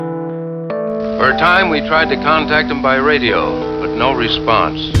For a time, we tried to contact him by radio, but no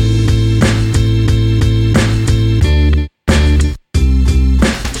response.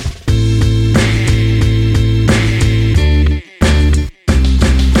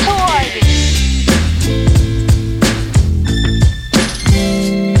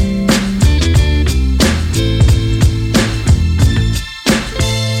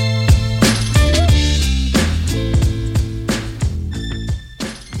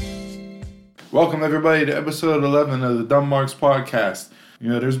 Welcome, everybody, to episode 11 of the Dumb Marks Podcast. You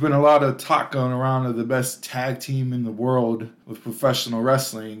know, there's been a lot of talk going around of the best tag team in the world with professional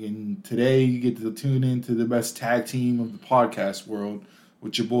wrestling, and today you get to tune into the best tag team of the podcast world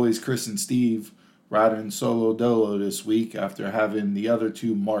with your boys Chris and Steve riding solo dolo this week after having the other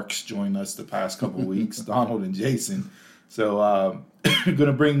two Marks join us the past couple weeks, Donald and Jason. So, going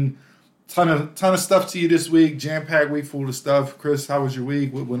to bring ton of stuff to you this week. Jam-packed week full of stuff. Chris, how was your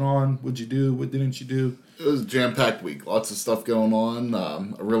week? What went on? What'd you do? What didn't you do? It was a jam-packed week. Lots of stuff going on.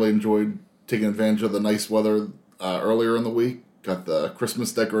 I really enjoyed taking advantage of the nice weather earlier in the week. Got the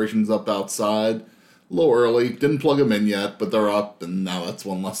Christmas decorations up outside. A little early. Didn't plug them in yet, but they're up, and now that's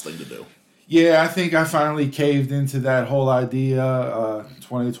one less thing to do. Yeah, I think I finally caved into that whole idea.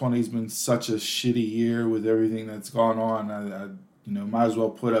 2020's been such a shitty year with everything that's gone on. I might as well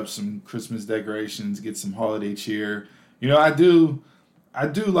put up some Christmas decorations, get some holiday cheer. You know, I do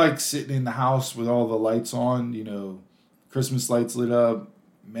like sitting in the house with all the lights on, Christmas lights lit up,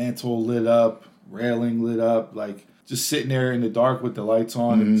 mantle lit up, railing lit up, like just sitting there in the dark with the lights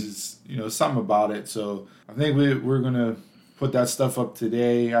on and just, something about it. So I think we're going to put that stuff up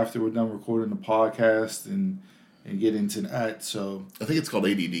today after we're done recording the podcast and get into that. So I think it's called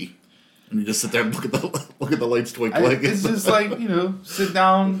ADD. And you just sit there and look at the lights twinkling. It's just like, sit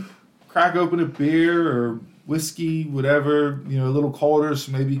down, crack open a beer or whiskey, whatever, a little colder,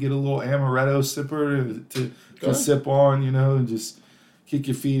 so maybe get a little amaretto sipper to sip on, and just kick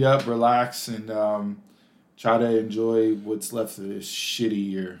your feet up, relax, and try to enjoy what's left of this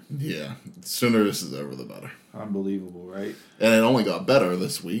shitty year. Yeah, the sooner this is over, the better. Unbelievable, right? And it only got better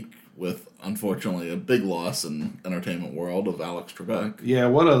this week with, unfortunately, a big loss in entertainment world of Alex Trebek. Yeah,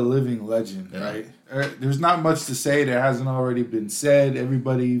 what a living legend, right? There's not much to say that hasn't already been said.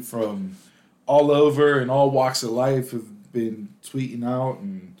 Everybody from all over and all walks of life have been tweeting out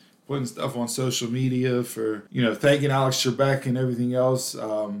and putting stuff on social media for, thanking Alex Trebek and everything else.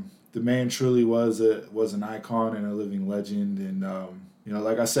 The man truly was an icon and a living legend. And,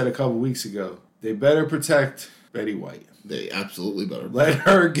 like I said a couple weeks ago, they better protect Betty White. They absolutely better. Let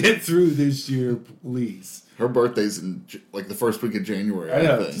her get through this year, please. Her birthday's in the first week of January. I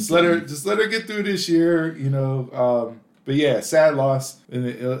know. think. Just let her get through this year. But yeah, sad loss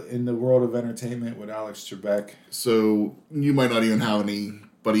in the world of entertainment with Alex Trebek. So you might not even have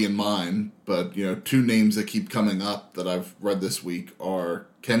anybody in mind, but two names that keep coming up that I've read this week are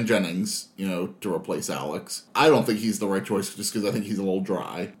Ken Jennings, to replace Alex. I don't think he's the right choice just because I think he's a little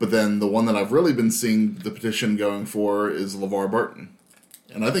dry. But then the one that I've really been seeing the petition going for is LeVar Burton.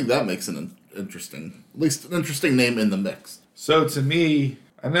 And I think that makes an interesting name in the mix. So to me,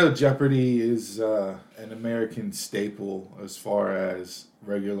 I know Jeopardy is an American staple as far as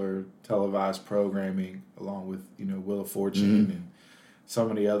regular televised programming, along with, Wheel of Fortune and some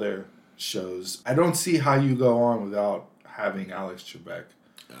of the other shows. I don't see how you go on without having Alex Trebek.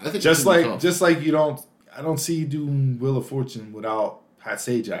 I think just like I don't see you doing Wheel of Fortune without Pat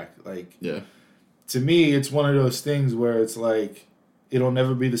Sajak. Like, yeah. To me, it's one of those things where it's like it'll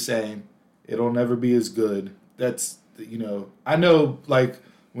never be the same. It'll never be as good. That's I know, like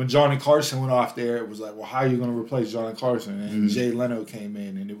when Johnny Carson went off there, it was like, well, how are you going to replace Johnny Carson? And Jay Leno came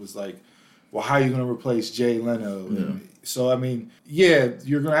in, and it was like, well, how are you going to replace Jay Leno? Yeah. And so, I mean, yeah,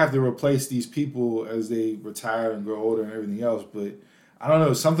 you're going to have to replace these people as they retire and grow older and everything else. But I don't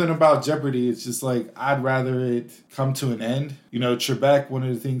know, something about Jeopardy, it's just like I'd rather it come to an end. Trebek, one of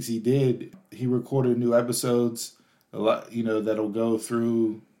the things he did, he recorded new episodes, a lot, that'll go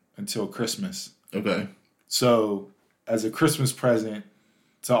through until Christmas. Okay. So, as a Christmas present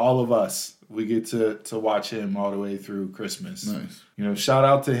to all of us, we get to watch him all the way through Christmas. Nice. Shout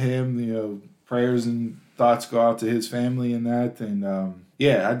out to him. Prayers and thoughts go out to his family and that. And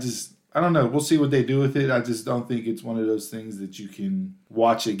I don't know. We'll see what they do with it. I just don't think it's one of those things that you can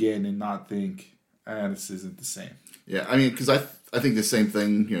watch again and not think, this isn't the same. Yeah, I mean, because I think the same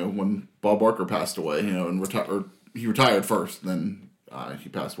thing. When Bob Barker passed away, and he retired first, then he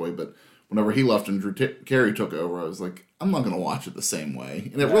passed away, but whenever he left and Drew Carey took over, I was like, I'm not going to watch it the same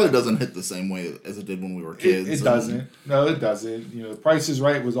way. And it really doesn't hit the same way as it did when we were kids. It doesn't. No, it doesn't. Price is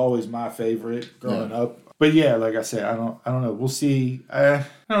Right was always my favorite growing up. But yeah, like I said, I don't know. We'll see. I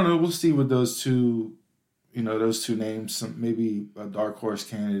don't know. We'll see with those two. Those two names. Maybe a dark horse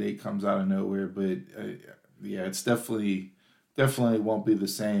candidate comes out of nowhere, but yeah, it's definitely won't be the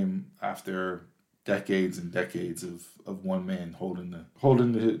same after decades and decades of one man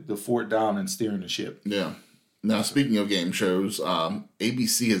holding the fort down and steering the ship. Yeah. Now, speaking of game shows,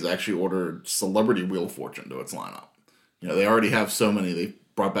 ABC has actually ordered Celebrity Wheel of Fortune to its lineup. They already have so many. They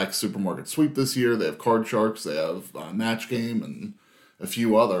brought back Supermarket Sweep this year. They have Card Sharks. They have Match Game and a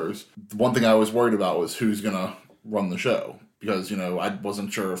few others. The one thing I was worried about was who's going to run the show. Because, I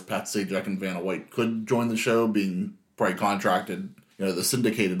wasn't sure if Pat Sajak and Vanna White could join the show, being probably contracted, the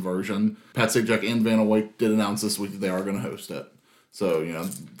syndicated version. Pat Sajak and Vanna White did announce this week that they are going to host it. So,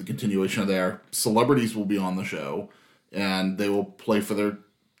 the continuation of their celebrities will be on the show, and they will play for their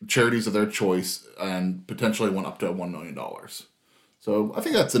charities of their choice and potentially win up to $1 million. So, I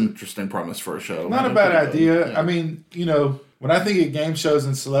think that's an interesting premise for a show. Not a bad idea. Yeah. I mean, when I think of game shows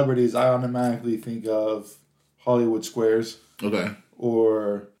and celebrities, I automatically think of Hollywood Squares. Okay.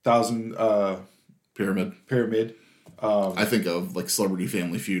 Or Pyramid. I think of like Celebrity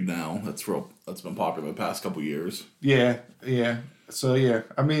Family Feud now. That's been popular the past couple years. Yeah. So yeah,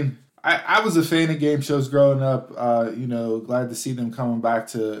 I mean, I was a fan of game shows growing up. Glad to see them coming back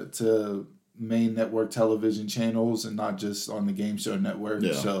to main network television channels and not just on the game show network.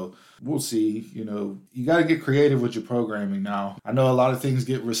 Yeah. So we'll see. You got to get creative with your programming now. I know a lot of things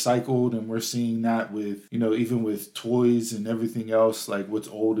get recycled, and we're seeing that with even with toys and everything else. Like what's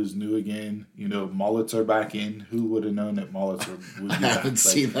old is new again. Mullets are back in. Who would have known that mullets would be back? I haven't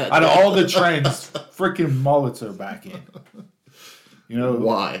seen that. Out of all the trends, freaking mullets are back in.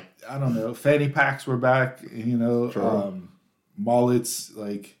 Why? I don't know. Fanny packs were back. Mullets,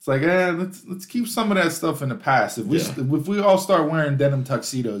 it's like let's keep some of that stuff in the past. If we all start wearing denim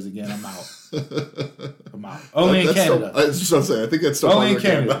tuxedos again, I'm out. Only in Canada. I was just gonna say, I think that's still only in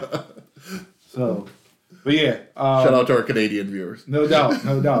Canada. So, but yeah. Shout out to our Canadian viewers. No doubt.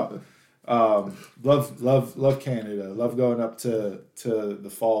 Love Canada. Love going up to the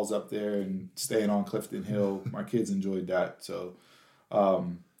falls up there and staying on Clifton Hill. My kids enjoyed that. So,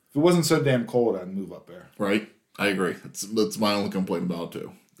 if it wasn't so damn cold, I'd move up there. Right. I agree. That's my only complaint about it,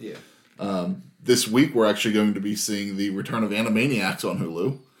 too. Yeah. This week, we're actually going to be seeing the return of Animaniacs on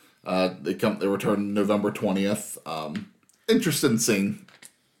Hulu. They return November 20th. Interested in seeing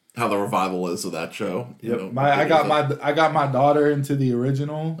how the revival is of that show. Yep. I got my daughter into the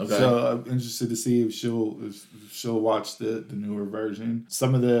original, so I'm interested to see if she'll watch the newer version.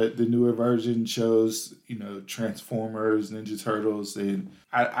 Some of the newer version shows, Transformers, Ninja Turtles, and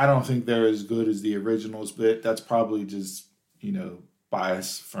I don't think they're as good as the originals, but that's probably just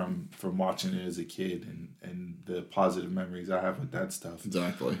bias from watching it as a kid and the positive memories I have with that stuff.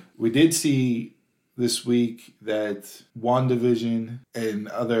 Exactly. We did see this week that WandaVision and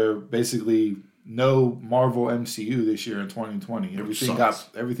other basically no Marvel MCU this year in 2020.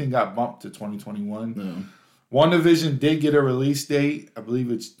 Everything got bumped to 2021. Yeah. WandaVision did get a release date. I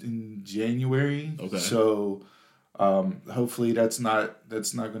believe it's in January. Okay. So hopefully that's not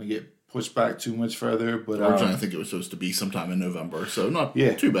going to get pushed back too much further. But originally I think it was supposed to be sometime in November, so not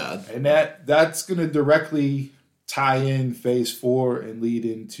too bad. And that's going to directly tie in Phase 4 and lead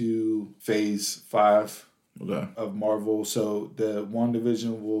into Phase 5 of Marvel. So the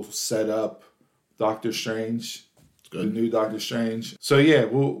WandaVision will set up Doctor Strange, the new Doctor Strange. So yeah,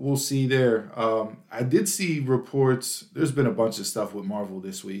 we'll see there. I did see reports. There's been a bunch of stuff with Marvel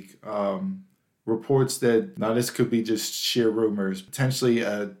this week. Reports that, now this could be just sheer rumors, potentially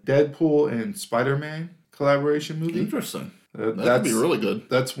a Deadpool and Spider-Man collaboration movie. Interesting. That could be really good.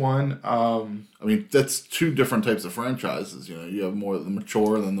 That's one. I mean, that's two different types of franchises. You have more of the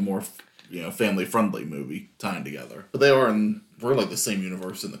mature and then the more, family-friendly movie tying together. But they we're like the same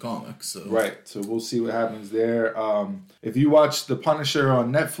universe in the comics. So. Right. So we'll see what happens there. If you watch The Punisher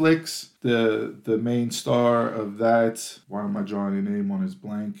on Netflix, the main star of that, why am I drawing a name on his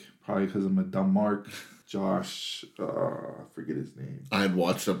blank? Probably because I'm a dumb mark. Josh, I forget his name. I had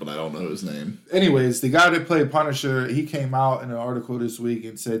watched it, but I don't know his name. Anyways, the guy that played Punisher, he came out in an article this week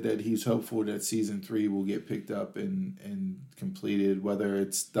and said that he's hopeful that season 3 will get picked up and completed. Whether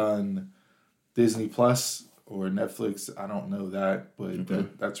it's done Disney Plus or Netflix, I don't know that,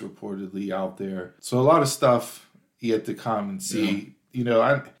 but that's reportedly out there. So a lot of stuff yet to come and see.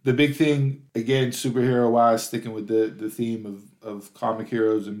 Yeah. The big thing, again, superhero-wise, sticking with the theme of comic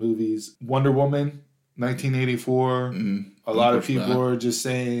heroes and movies, Wonder Woman, 1984. Mm-hmm. A lot of people are just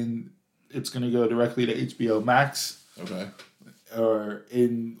saying it's going to go directly to HBO Max. Okay. Or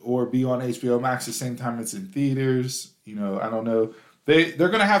be on HBO Max the same time it's in theaters. I don't know. they're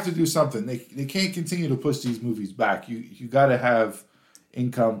gonna have to do something. They can't continue to push these movies back. You got to have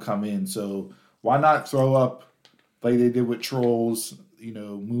income come in. So why not throw up like they did with Trolls?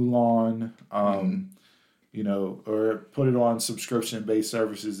 Mulan. Or put it on subscription-based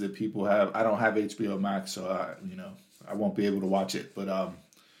services that people have. I don't have HBO Max, so I won't be able to watch it. But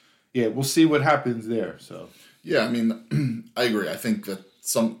we'll see what happens there. So yeah, I mean, I agree. I think that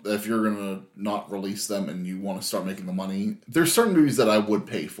if you're gonna not release them and you want to start making the money, there's certain movies that I would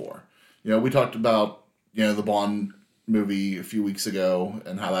pay for. We talked about the Bond movie a few weeks ago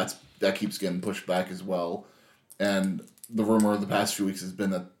and how that keeps getting pushed back as well. And the rumor of the past few weeks has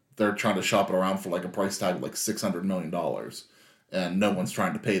been that they're trying to shop it around for like a price tag of like $600 million, and no one's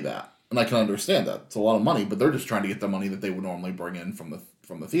trying to pay that. And I can understand that. It's a lot of money, but they're just trying to get the money that they would normally bring in from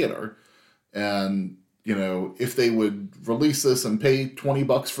the theater. And, if they would release this and pay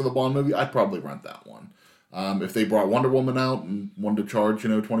 $20 for the Bond movie, I'd probably rent that one. If they brought Wonder Woman out and wanted to charge,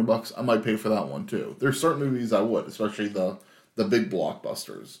 $20, I might pay for that one too. There's certain movies I would, especially the big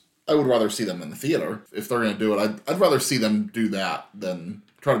blockbusters. I would rather see them in the theater. If they're going to do it, I'd rather see them do that than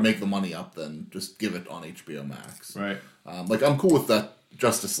try to make the money up than just give it on HBO Max. Right. I'm cool with that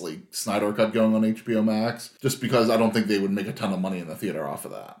Justice League Snyder Cut going on HBO Max, just because I don't think they would make a ton of money in the theater off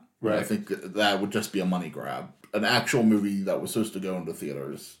of that. Right. I think that would just be a money grab. An actual movie that was supposed to go into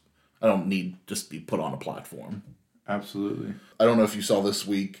theaters, I don't need just to be put on a platform. Absolutely. I don't know if you saw this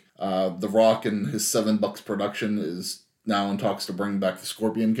week, The Rock and his $7 production is now in talks to bring back the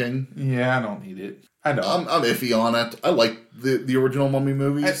Scorpion King. Yeah, I don't need it. I know. I'm iffy on it. I like the original Mummy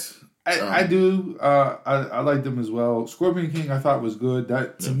movies. I do. I like them as well. Scorpion King I thought was good.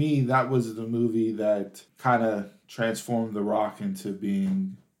 To me, that was the movie that kind of transformed The Rock into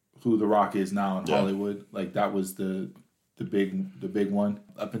being who The Rock is now in Hollywood. Like that was the big one.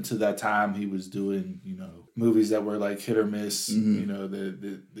 Up until that time, he was doing movies that were like hit or miss.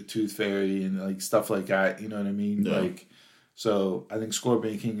 The Tooth Fairy and like stuff like that. You know what I mean? Yeah. So I think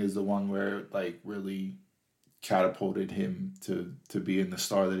Scorpion King is the one where like really catapulted him to being the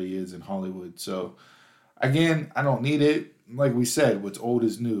star that he is in Hollywood. So again, I don't need it. Like we said, what's old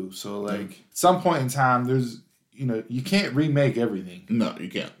is new. So like at some point in time, there's you can't remake everything. No, you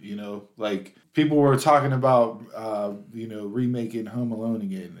can't. Like people were talking about remaking Home Alone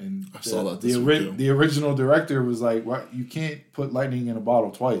again, and I saw that this week too. The original director was like, "What? You can't put lightning in a bottle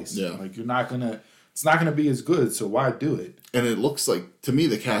twice. Yeah, like you're not gonna." It's not going to be as good, so why do it? And it looks like, to me,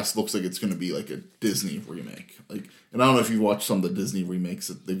 the cast looks like it's going to be like a Disney remake. And I don't know if you've watched some of the Disney remakes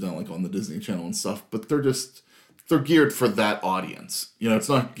that they've done like on the Disney Channel and stuff, but they're geared for that audience. It's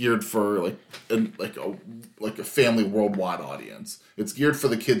not geared for like a family worldwide audience. It's geared for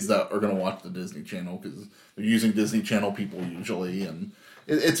the kids that are going to watch the Disney Channel because they're using Disney Channel people usually, and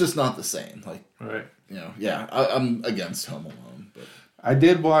it's just not the same. Right. I'm against Home Alone, but. I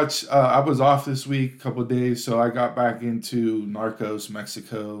did watch, I was off this week, a couple of days, so I got back into Narcos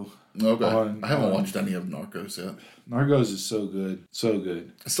Mexico. Okay. I haven't watched any of Narcos yet. Narcos is so good. So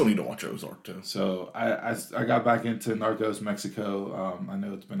good. I still need to watch Ozark, too. So I got back into Narcos Mexico. I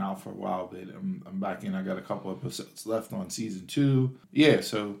know it's been out for a while, but I'm back in. I got a couple episodes left on season 2. Yeah,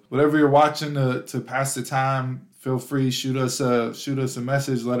 so whatever you're watching to pass the time, feel free, shoot us a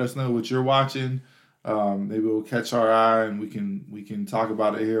message. Let us know what you're watching. Maybe we'll catch our eye and we can talk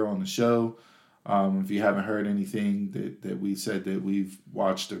about it here on the show. If you haven't heard anything that we said that we've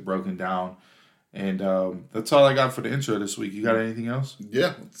watched or broken down. And that's all I got for the intro this week. You got anything else?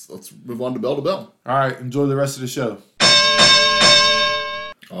 Yeah, let's move on to Bell to Bell. All right, enjoy the rest of the show.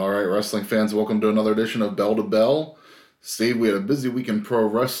 All right, wrestling fans, welcome to another edition of Bell to Bell. Steve, we had a busy week in pro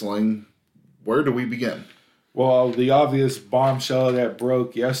wrestling. Where do we begin? Well, the obvious bombshell that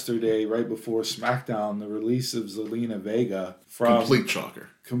broke yesterday, right before SmackDown, the release of Zelina Vega from Complete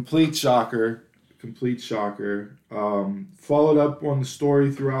shocker. Followed up on the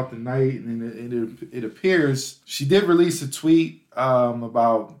story throughout the night, and it appears she did release a tweet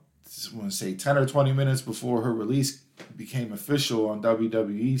about, I want to say, 10 or 20 minutes before her release became official on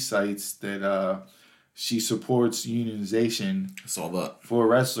WWE sites that she supports unionization. I saw that. For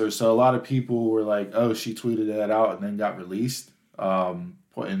wrestlers. So a lot of people were like, oh, she tweeted that out and then got released,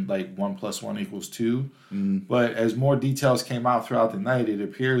 putting like 1 + 1 = 2. Mm. But as more details came out throughout the night, it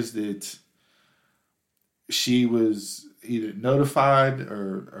appears that she was either notified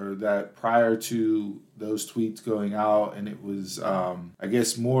or that prior to those tweets going out, and it was I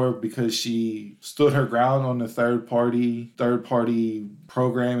guess more because she stood her ground on the third party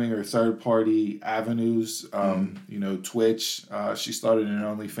programming or third party avenues. Twitch. She started an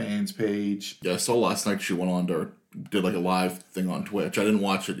OnlyFans page. Yeah, I saw last night she went on did like a live thing on Twitch. I didn't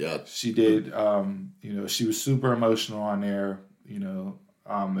watch it yet. She did. She was super emotional on there.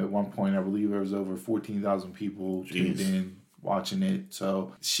 At one point, I believe there was over 14,000 people tuned in watching it.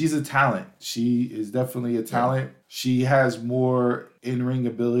 So she's a talent. She is definitely a talent. Yeah. She has more in-ring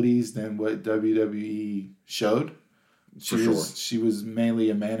abilities than what WWE showed. She was mainly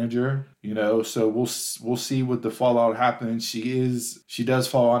a manager, so we'll see what the fallout happens. She does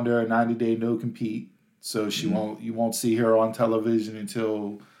fall under a 90-day no compete, so you won't see her on television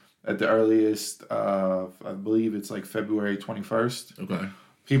until at the earliest, I believe it's like February 21st. Okay.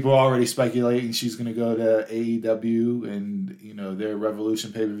 People are already speculating she's going to go to AEW, and their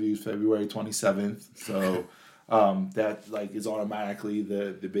Revolution pay-per-view is February 27th. So that is automatically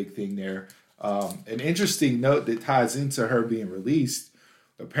the big thing there. An interesting note that ties into her being released.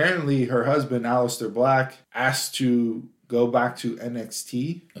 Apparently, her husband Aleister Black asked to go back to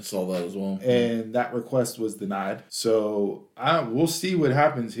NXT. I saw that as well, and that request was denied. So we'll see what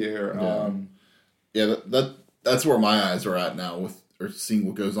happens here. That's where my eyes are at now with seeing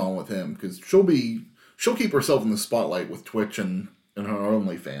what goes on with him, because she'll keep herself in the spotlight with Twitch and her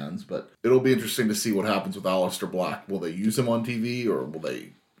OnlyFans, but it'll be interesting to see what happens with Aleister Black. Will they use him on TV, or will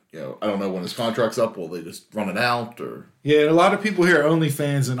they? I don't know when his contract's up. Will they just run it out? Or yeah, a lot of people hear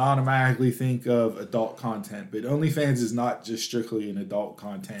OnlyFans and automatically think of adult content, but OnlyFans is not just strictly an adult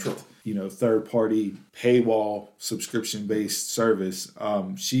content. Sure. Third-party paywall subscription-based service.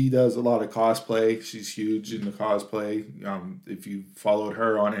 She does a lot of cosplay. She's huge in the cosplay. If you followed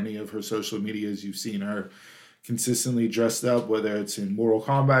her on any of her social medias, you've seen her consistently dressed up, whether it's in Mortal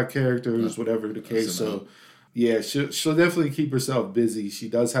Kombat characters, whatever the case. So. Yeah, she'll definitely keep herself busy. She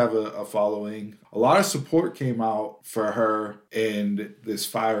does have a following. A lot of support came out for her in this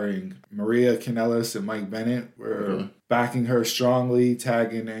firing. Maria Kanellis and Mike Bennett were backing her strongly,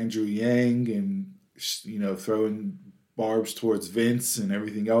 tagging Andrew Yang and, throwing barbs towards Vince and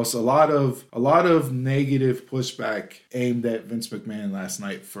everything else. A lot of negative pushback aimed at Vince McMahon last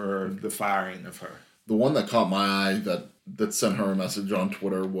night for the firing of her. The one that caught my eye that sent her a message on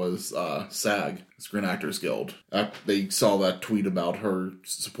Twitter was SAG, Screen Actors Guild. They saw that tweet about her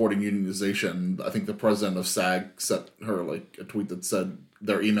supporting unionization. I think the president of SAG sent her a tweet that said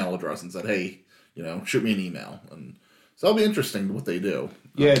their email address and said, "Hey, shoot me an email." And so it'll be interesting what they do.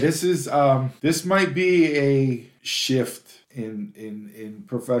 Yeah, this might be a shift in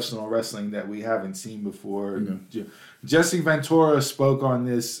professional wrestling that we haven't seen before. Mm-hmm. Jesse Ventura spoke on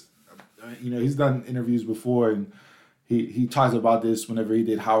this. He's done interviews before, and he talked about this whenever he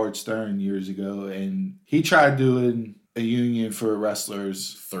did Howard Stern years ago, and he tried doing a union for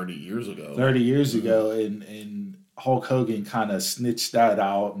wrestlers 30 years ago, and Hulk Hogan kind of snitched that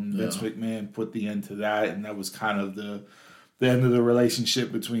out, and Vince McMahon put the end to that, and that was kind of the end of the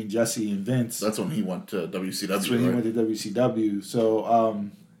relationship between Jesse and Vince. That's when he went to WCW. That's when he went to WCW. So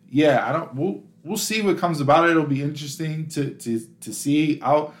we'll see what comes about it. It'll be interesting to see.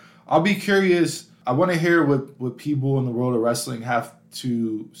 I'll be curious. I want to hear what people in the world of wrestling have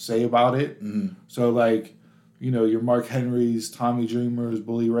to say about it. Mm-hmm. So, your Mark Henrys, Tommy Dreamers,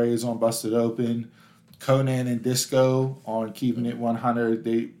 Bully Rays on Busted Open, Conan and Disco on Keeping It 100.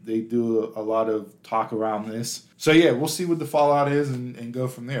 They do a lot of talk around this. So, yeah, we'll see what the fallout is and go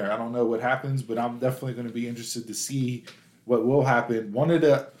from there. I don't know what happens, but I'm definitely going to be interested to see what will happen. One of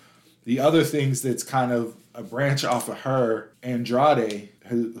the other things that's kind of a branch off of her, Andrade,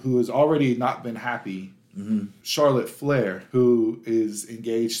 who has already not been happy. Mm-hmm. Charlotte Flair, who is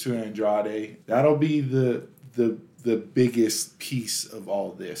engaged to Andrade. That'll be the biggest piece of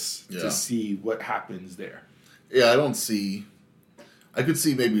all this to see what happens there. Yeah, I could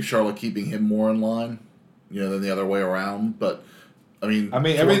see maybe Charlotte keeping him more in line, than the other way around. But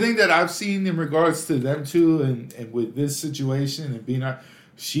everything that I've seen in regards to them two and with this situation and being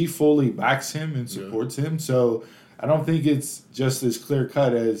she fully backs him and supports him. So I don't think it's just as clear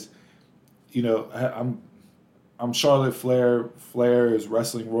cut as, I'm Charlotte Flair. Flair is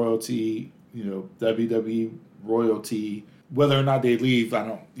wrestling royalty, WWE royalty. Whether or not they leave, I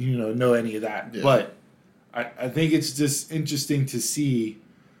don't, know any of that. Yeah. But I think it's just interesting to see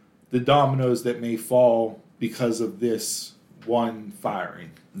the dominoes that may fall because of this one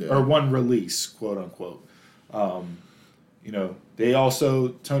firing or one release, quote unquote. They also,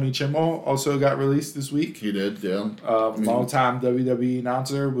 Tony Chimel also got released this week. He did, yeah. Long-time WWE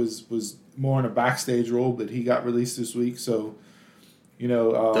announcer was more in a backstage role, but he got released this week. So,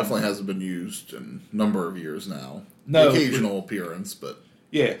 definitely hasn't been used in a number of years now. No, occasional appearance, but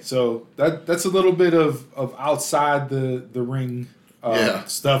yeah. So that's a little bit of outside the ring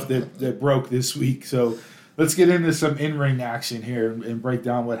stuff that broke this week. So let's get into some in-ring action here and break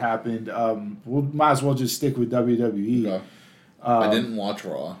down what happened. We might as well just stick with WWE. Okay. I didn't watch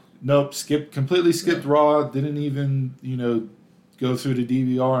Raw. Nope, completely skipped Raw. Didn't even, go through the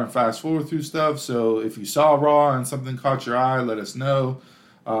DVR and fast forward through stuff. So if you saw Raw and something caught your eye, let us know.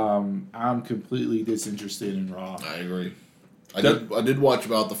 I'm completely disinterested in Raw. I agree. I did watch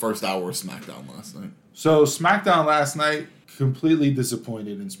about the first hour of SmackDown last night. So SmackDown last night, completely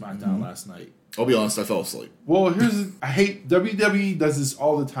disappointed in SmackDown last night. I'll be honest, I fell asleep. Well, I hate WWE does this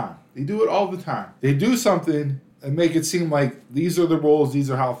all the time. They do it all the time. They do something and make it seem like these are the rules, these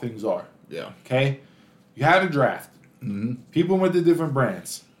are how things are. Yeah. Okay? You had a draft. Mm-hmm. People went to different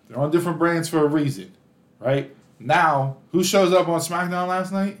brands. They're on different brands for a reason, right? Now, who shows up on SmackDown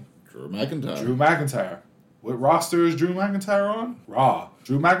last night? Drew McIntyre. Drew McIntyre. What roster is Drew McIntyre on? Raw.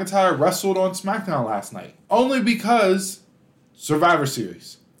 Drew McIntyre wrestled on SmackDown last night. Only because Survivor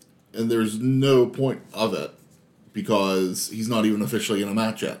Series. And there's no point of it because he's not even officially in a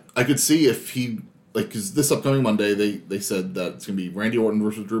match yet. I could see if he, because this upcoming Monday, they said that it's going to be Randy Orton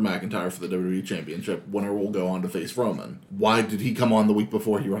versus Drew McIntyre for the WWE Championship. Winner will go on to face Roman. Why did he come on the week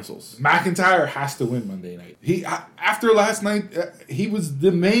before he wrestles? McIntyre has to win Monday night. After last night, he was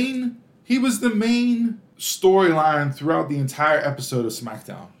the main storyline throughout the entire episode of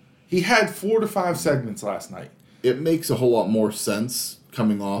SmackDown. He had 4 to 5 segments last night. It makes a whole lot more sense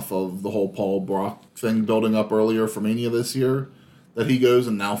coming off of the whole Paul Brock thing building up earlier for Mania this year that he goes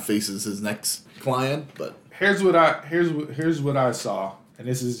and now faces his next client. But here's what I saw, and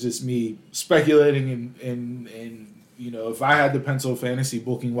this is just me speculating and if I had to pencil fantasy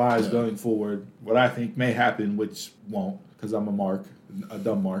booking wise going forward, what I think may happen, which won't because I'm a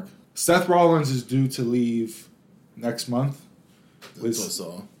dumb mark. Seth Rollins is due to leave next month. He's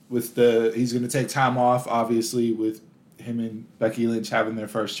going to take time off, obviously, with him and Becky Lynch having their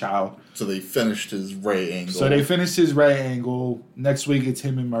first child. So they finished his Ray angle. Next week it's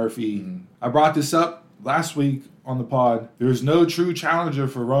him and Murphy. Mm-hmm. I brought this up last week on the pod. There's no true challenger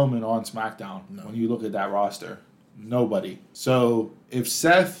for Roman on SmackDown when you look at that roster. Nobody. So if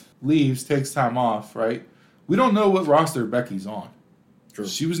Seth leaves, takes time off, right? We don't know what roster Becky's on. True.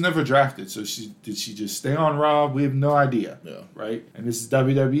 She was never drafted, so did she just stay on Raw? We have no idea. Yeah. Right? And this is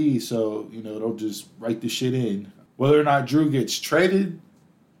WWE, so they'll just write the shit in. Whether or not Drew gets traded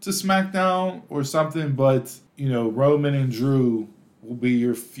to SmackDown or something, but Roman and Drew will be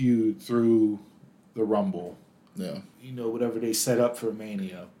your feud through the Rumble. Yeah. Whatever they set up for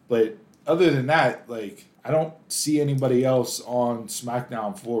Mania. But other than that, I don't see anybody else on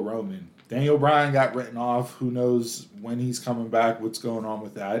SmackDown for Roman. Daniel Bryan got written off. Who knows when he's coming back? What's going on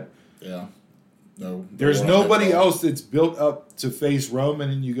with that? Yeah. No. There's nobody else that's built up to face Roman,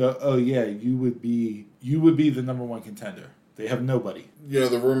 and you go, oh yeah, you would be the number one contender. They have nobody.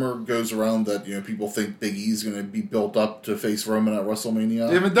 The rumor goes around that people think Big E's going to be built up to face Roman at WrestleMania.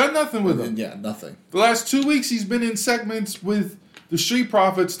 They haven't done nothing with him. Yeah, nothing. The last 2 weeks, he's been in segments with the Street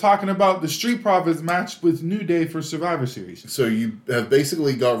Profits talking about the Street Profits match with New Day for Survivor Series. So you have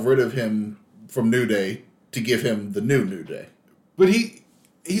basically got rid of him from New Day to give him the New Day. But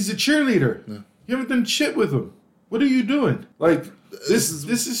he's a cheerleader. Yeah. You haven't done shit with him. What are you doing? This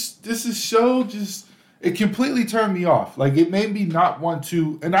is so just. It completely turned me off. It made me not want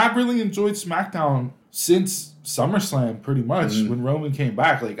to. And I really enjoyed SmackDown since SummerSlam, pretty much, when Roman came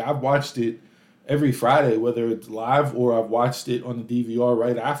back. I've watched it every Friday, whether it's live or I've watched it on the DVR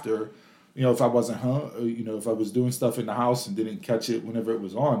right after. If I wasn't home, if I was doing stuff in the house and didn't catch it whenever it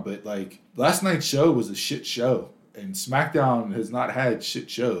was on. But last night's show was a shit show, and SmackDown has not had shit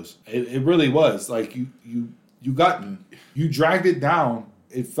shows. It really was. You dragged it down.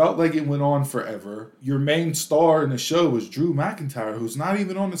 It felt like it went on forever. Your main star in the show was Drew McIntyre, who's not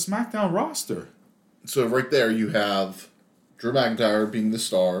even on the SmackDown roster. So right there you have Drew McIntyre being the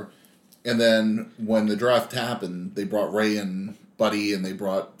star, and then when the draft happened, they brought Ray and Buddy, and they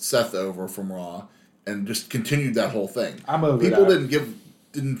brought Seth over from Raw, and just continued that whole thing. I'm over People that.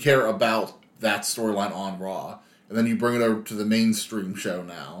 didn't care about that storyline on Raw, and then you bring it over to the mainstream show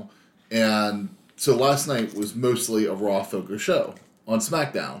now, and so last night was mostly a Raw-focused show on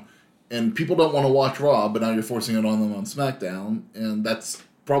SmackDown, and people don't want to watch Raw, but now you're forcing it on them on SmackDown, and that's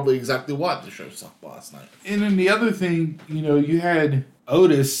probably exactly why the show sucked last night. And then the other thing, you had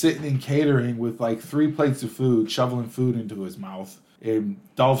Otis sitting in catering with 3 plates of food, shoveling food into his mouth, and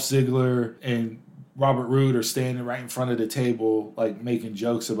Dolph Ziggler and Robert Roode are standing right in front of the table, making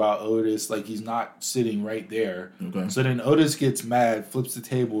jokes about Otis, he's not sitting right there. Okay. So then Otis gets mad, flips the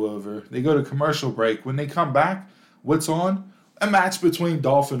table over. They go to commercial break. When they come back, what's on? A match between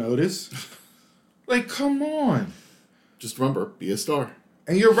Dolph and Otis. Come on. Just remember, be a star.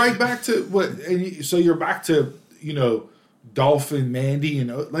 And you're right back to what? And so you're back to Dolph and Mandy and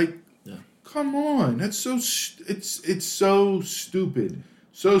yeah. Come on, that's so it's so stupid,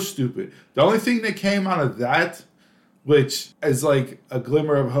 so stupid. The only thing that came out of that which is like a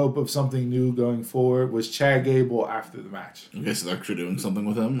glimmer of hope of something new going forward, was Chad Gable after the match. Okay, so they're actually doing something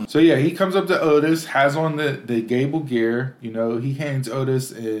with him. So yeah, he comes up to Otis, has on the Gable gear. You know, he hands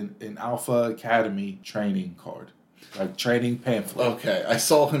Otis an Alpha Academy training card, like training pamphlet. Okay, I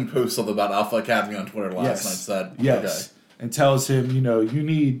saw him post something about Alpha Academy on Twitter last night. Said, yes, okay. And tells him, you know, you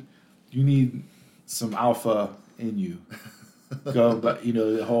need some alpha in you. Go, but you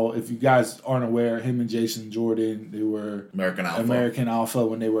know the whole. If you guys aren't aware, him and Jason Jordan, they were American Alpha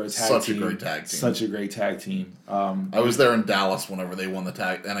when they were a tag team. Such a great tag team. Such a great tag team. I was there in Dallas whenever they won the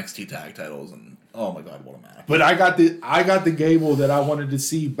NXT tag titles, and oh my god, what a match! But I got the Gable that I wanted to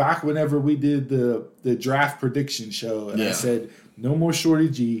see back whenever we did the draft prediction show, and I said no more Shorty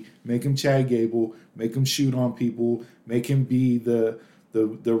G. Make him Chad Gable. Make him shoot on people. Make him be the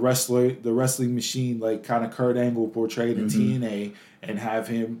wrestler, the wrestling machine, like kind of Kurt Angle portrayed in TNA, and have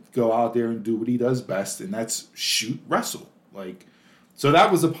him go out there and do what he does best, and that's shoot, wrestle. Like, so that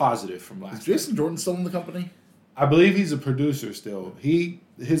was a positive from last. Is Jason Jordan still in the company? I believe he's a producer still.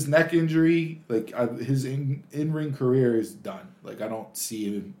 His neck injury, like his in-ring career is done. Like, I don't see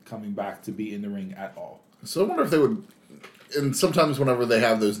him coming back to be in the ring at all. So I wonder if they would. And sometimes whenever they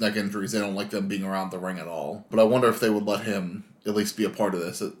have those neck injuries, they don't like them being around the ring at all. But I wonder if they would let him at least be a part of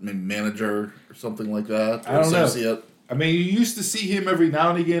this, maybe manager or something like that. I don't know. I mean, you used to see him every now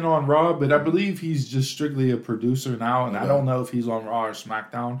and again on Raw, but I believe he's just strictly a producer now, and I don't know if he's on Raw or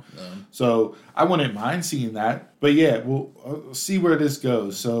SmackDown. No. So I wouldn't mind seeing that. But yeah, we'll see where this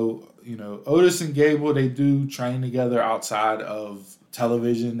goes. So, you know, Otis and Gable, they do train together outside of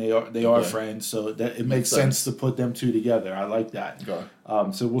television. They are friends, so that it makes sense to put them two together. I like that. Okay.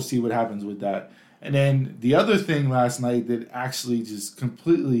 So we'll see what happens with that. And then the other thing last night that actually just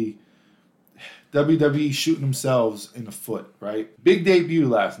completely WWE shooting themselves in the foot, right? Big debut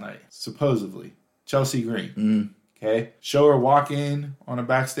last night, supposedly. Chelsea Green. Okay. Show her walk in on a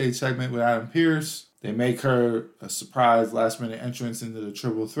backstage segment with Adam Pearce. They make her a surprise last-minute entrance into the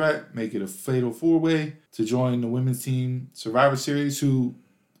triple threat, make it a fatal four-way to join the women's team Survivor Series, who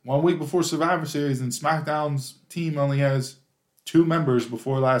 1 week before Survivor Series and SmackDown's team only has 2 members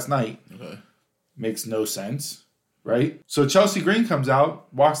before last night. Okay. Makes no sense, right? So Chelsea Green comes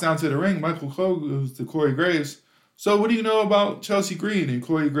out, walks down to the ring. Michael Cole goes to Corey Graves. So what do you know about Chelsea Green? And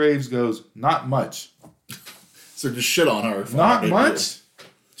Corey Graves goes, not much. So just shit on her. Not much?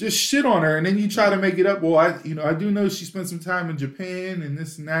 Just shit on her, and then you try to make it up. Well, I do know she spent some time in Japan and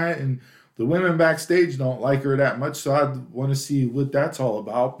this and that, and the women backstage don't like her that much, so I want to see what that's all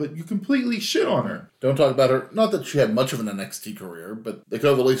about. But you completely shit on her. Don't talk about her. Not that she had much of an NXT career, but they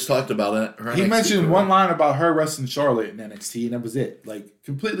could have at least talked about it. He mentioned one line about her wrestling Charlotte in NXT, and that was it. Like,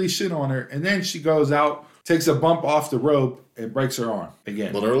 completely shit on her, and then she goes out, takes a bump off the rope, and breaks her arm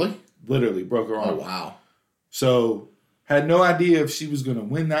again. Literally broke her arm. Oh, wow. So had no idea if she was going to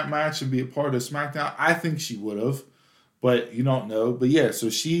win that match and be a part of SmackDown. I think she would have, but you don't know. But yeah, so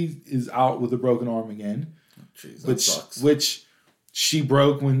she is out with a broken arm again. Jeez, that sucks. Which she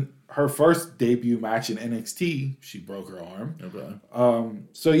broke when her first debut match in NXT. She broke her arm. Okay.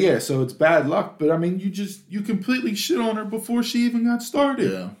 So yeah, so it's bad luck. But I mean, you completely shit on her before she even got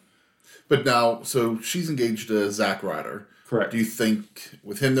started. Yeah. But now, so she's engaged to Zack Ryder. Correct. Do you think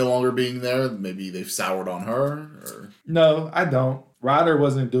with him no longer being there, maybe they've soured on her? Or? No, I don't. Ryder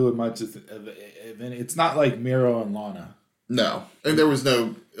wasn't doing much of it. It's not like Miro and Lana. No. And there was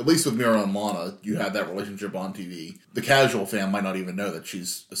no, at least with Miro and Lana, you had that relationship on TV. The casual fan might not even know that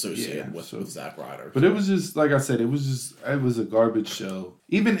she's associated with Zack Ryder. But it was just, like I said, it was a garbage show.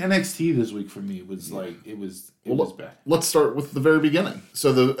 Even NXT this week for me was like, it was bad. Let's start with the very beginning.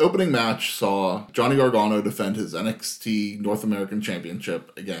 So the opening match saw Johnny Gargano defend his NXT North American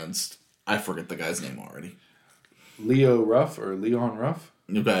Championship against, I forget the guy's name already. Leon Ruff.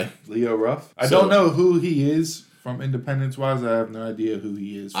 Okay. Leo Ruff. I don't know who he is. From Independence-wise, I have no idea who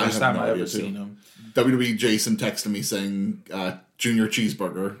he is. First time I ever seen him. WWE Jason texted me saying Junior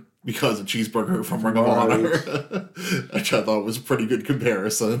Cheeseburger because of Cheeseburger from Ring of Honor, which I thought was a pretty good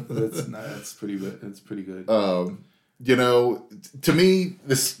comparison. That's pretty good. That's pretty good. You know, to me,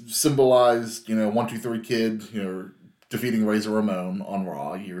 this symbolized, 1, 2, 3 Kid, defeating Razor Ramon on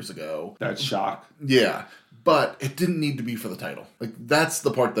Raw years ago. That shock. Yeah. But it didn't need to be for the title. Like, that's the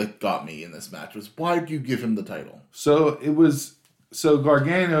part that got me in this match, was why did you give him the title? So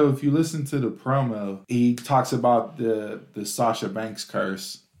Gargano, if you listen to the promo, he talks about the Sasha Banks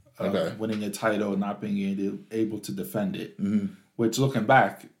curse of winning a title and not being able to defend it. Mm-hmm. Which, looking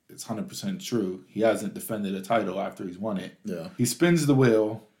back, it's 100% true. He hasn't defended a title after he's won it. Yeah. He spins the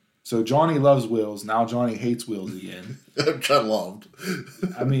wheel, So Johnny loves Wills. Now Johnny hates Wills again. Which I loved.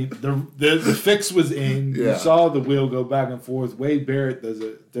 I mean, the fix was in. Yeah. You saw the wheel go back and forth. Wade Barrett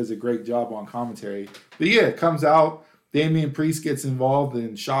does a great job on commentary. But yeah, it comes out. Damian Priest gets involved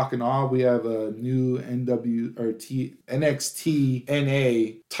in shock and awe. We have a new NXT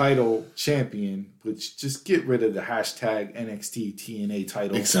NA title champion, which just get rid of the hashtag NXT TNA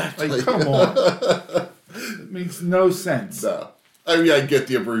title. Exactly. Like, come on. It makes no sense. No. I mean, I get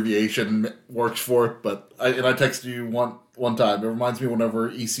the abbreviation works for it, but I texted you one time. It reminds me whenever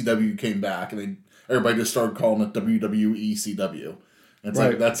ECW came back, and everybody just started calling it WWECW. And it's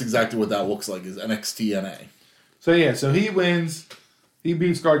Right. like, that's exactly what that looks like, is NXT NA. So yeah, so he wins. He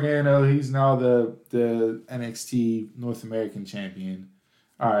beats Gargano. He's now the NXT North American champion.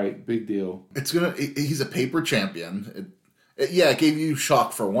 All right, big deal. He's a paper champion. It gave you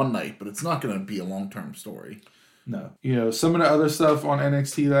shock for one night, but it's not gonna be a long-term story. No, some of the other stuff on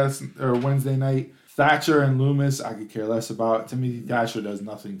NXT Wednesday night. Thatcher and Loomis, I could care less about. Timothy Thatcher does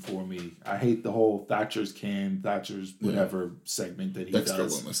nothing for me. I hate the whole Thatcher's whatever segment that he Dexter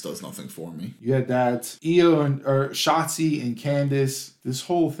does. Loomis does nothing for me. You had that Io and Shotzi and Candice. This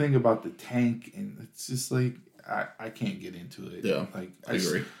whole thing about the tank, and it's just like I can't get into it. Yeah, like I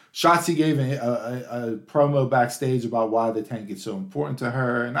agree. Shotzi gave a promo backstage about why the tank is so important to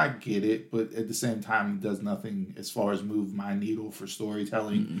her, and I get it, but at the same time, it does nothing as far as move my needle for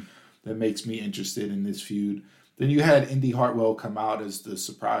storytelling that makes me interested in this feud. Then you had Indy Hartwell come out as the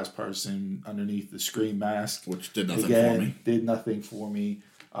surprise person underneath the Scream mask, which did nothing for me. Did nothing for me.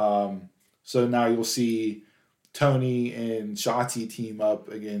 So now you'll see Tony and Shotzi team up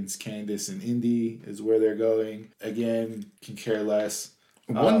against Candice and Indy is where they're going. Again, can care less.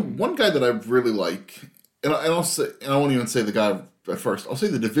 One guy that I really like, and I won't even say the guy at first. I'll say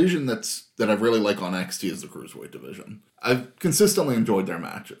the division that I really like on NXT is the Cruiserweight division. I've consistently enjoyed their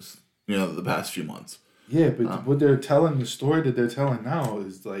matches, the past few months. Yeah, but what they're telling, the story that they're telling now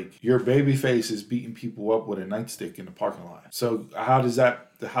is like your babyface is beating people up with a nightstick in the parking lot. So how does that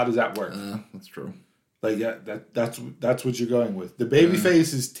work? That's true. Like that's what you're going with. The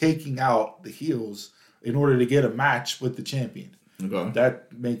babyface is taking out the heels in order to get a match with the champion. Okay.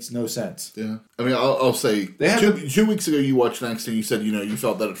 That makes no sense. Yeah. I mean, I'll say, 2 weeks ago you watched NXT and you said, you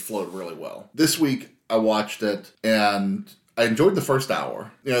felt that it flowed really well. This week I watched it and I enjoyed the first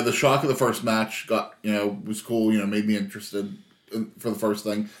hour. The shock of the first match was cool, made me interested for the first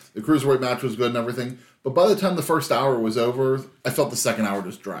thing. The Cruiserweight match was good and everything. But by the time the first hour was over, I felt the second hour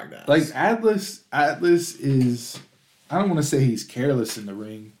just dragged out. Like Atlas is, I don't want to say he's careless in the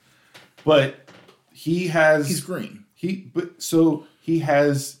ring, but he's green. He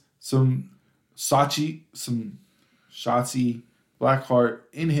has some Shotzi Blackheart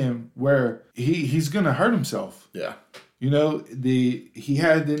in him where he's gonna hurt himself. Yeah. He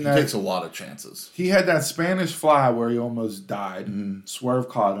takes a lot of chances. He had that Spanish fly where he almost died. Mm-hmm. Swerve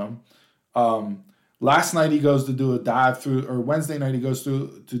caught him. Last night he goes to do a dive through, or Wednesday night he goes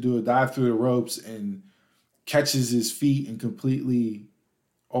to do a dive through the ropes and catches his feet and completely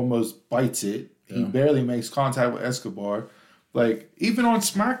almost bites it. Yeah. He barely makes contact with Escobar. Like, even on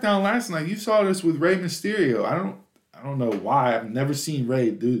SmackDown last night, you saw this with Rey Mysterio. I don't know why. I've never seen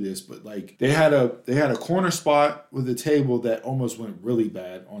Rey do this, but like they had a corner spot with a table that almost went really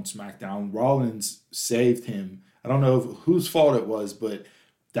bad on SmackDown. Rollins saved him. I don't know whose fault it was, but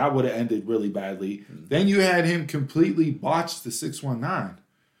that would have ended really badly. Mm-hmm. Then you had him completely botch the 619.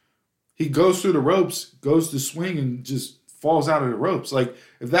 He goes through the ropes, goes to swing, and just falls out of the ropes. Like,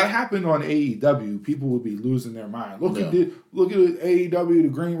 if that happened on AEW, people would be losing their mind. Look at AEW, the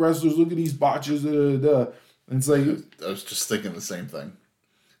green wrestlers. Look at these botches. And it's like, I was just thinking the same thing.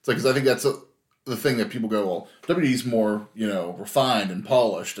 It's like, because I think that's the thing that people go, well, WWE's more refined and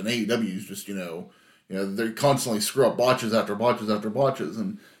polished, and AEW's just they constantly screw up botches after botches after botches.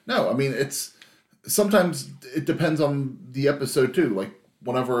 And no, I mean, sometimes it depends on the episode too. Like,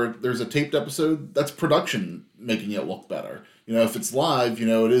 whenever there's a taped episode, that's production making it look better. If it's live, it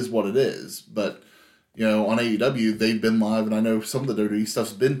is what it is. But, on AEW, they've been live, and I know some of the WWE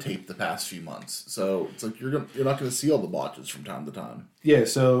stuff's been taped the past few months. So it's like you're not going to see all the botches from time to time. Yeah,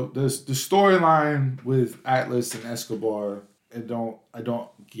 so the storyline with Atlas and Escobar, I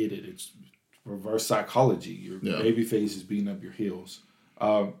don't get it. It's reverse psychology. Your babyface is beating up your heels.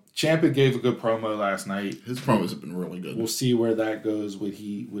 Ciampa gave a good promo last night. His promos have been really good. We'll see where that goes. What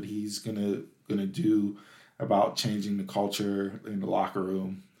he's gonna do about changing the culture in the locker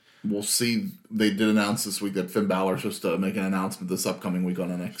room. We'll see. They did announce this week that Finn Balor's supposed to make an announcement this upcoming week on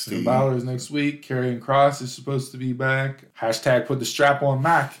NXT. Finn Balor's next week. Karrion Kross is supposed to be back. # put the strap on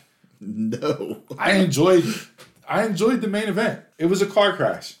Mac. No, I enjoyed the main event. It was a car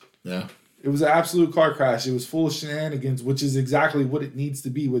crash. Yeah. It was an absolute car crash. It was full of shenanigans, which is exactly what it needs to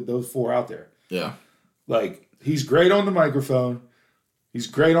be with those four out there. Yeah. Like, he's great on the microphone. He's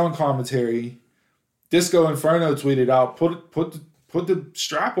great on commentary. Disco Inferno tweeted out, put the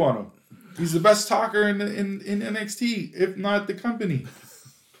strap on him. He's the best talker in NXT, if not the company.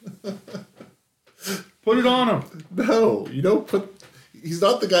 Put it on him. No, you don't put. He's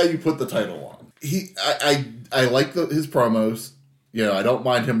not the guy you put the title on. I like his promos. You know, I don't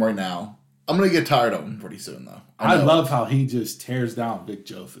mind him right now. I'm gonna get tired of him pretty soon, though. I love how he just tears down Vic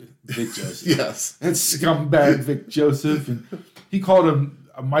Joseph. Yes, that scumbag Vic Joseph, and he called him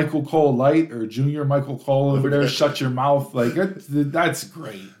a Michael Cole Light or Junior Michael Cole over there. Shut your mouth, like that's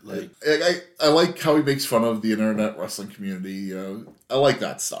great. Like I like how he makes fun of the internet wrestling community. You know, I like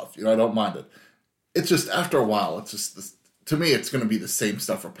that stuff. You know, I don't mind it. It's just after a while, it's just this. To me, it's going to be the same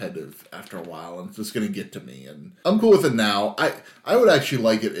stuff repetitive after a while, and it's just going to get to me. And I'm cool with it now. I would actually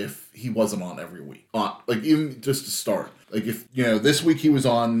like it if he wasn't on every week. Like, even just to start. Like, if, you know, this week he was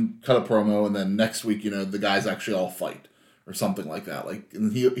on, cut a promo, and then next week, you know, the guys actually all fight. Or something like that. Like,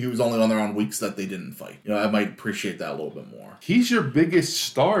 and he was only on there on weeks that they didn't fight. You know, I might appreciate that a little bit more. He's your biggest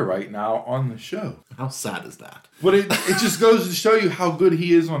star right now on the show. How sad is that? But it just goes to show you how good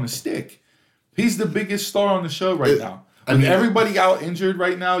he is on the stick. He's the biggest star on the show right now. With everybody out injured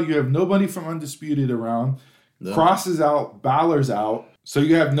right now, you have nobody from Undisputed around. No. Cross is out, Balor's out. So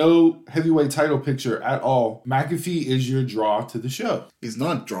you have no heavyweight title picture at all. McAfee is your draw to the show. He's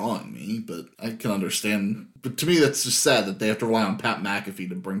not drawing me, but I can understand. But to me, that's just sad that they have to rely on Pat McAfee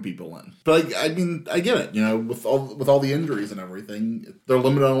to bring people in. But I mean, I get it. You know, with all the injuries and everything, they're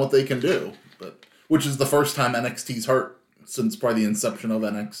limited on what they can do. But which is the first time NXT's hurt since probably the inception of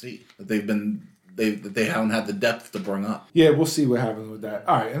NXT. That they haven't had the depth to bring up. Yeah, we'll see what happens with that.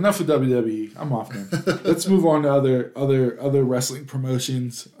 All right, enough of WWE. I'm off then. Let's move on to other wrestling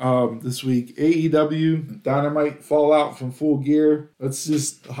promotions this week. AEW, Dynamite, Fallout from Full Gear. Let's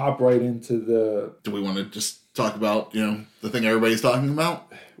just hop right into the... Do we want to just talk about, you know, the thing everybody's talking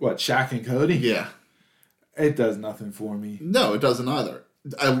about? What, Shaq and Cody? Yeah. It does nothing for me. No, it doesn't either.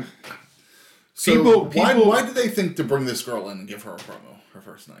 Why do they think to bring this girl in and give her a promo her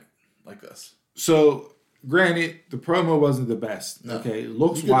first night like this? So, granted, the promo wasn't the best. No. Okay,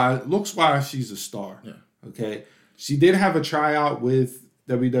 looks wise, she's a star. Yeah. Okay, she did have a tryout with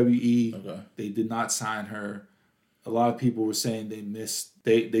WWE. Okay. They did not sign her. A lot of people were saying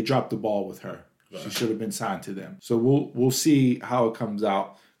they dropped the ball with her. Right. She should have been signed to them. So we'll see how it comes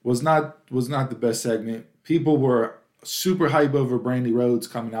out. Was not the best segment. People were super hype over Brandy Rhodes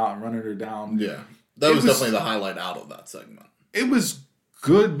coming out and running her down. Yeah, that was definitely the highlight out of that segment. It was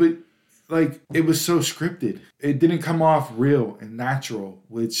good, but. Like, it was so scripted. It didn't come off real and natural,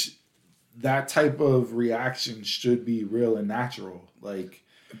 which that type of reaction should be real and natural. Like,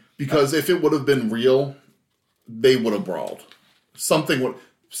 because if it would have been real, they would have brawled.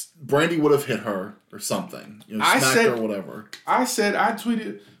 Brandy would have hit her or something. You know, smacked her or whatever. I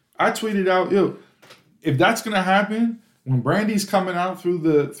tweeted out, yo, if that's gonna happen, when Brandy's coming out through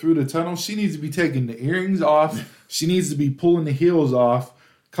the tunnel, she needs to be taking the earrings off. She needs to be pulling the heels off.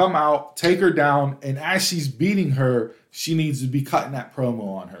 Come out, take her down, and as she's beating her, she needs to be cutting that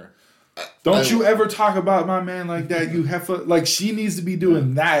promo on her. Don't you ever talk about my man like that, you heifer. Like, she needs to be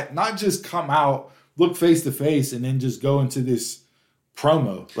doing that, not just come out, look face to face, and then just go into this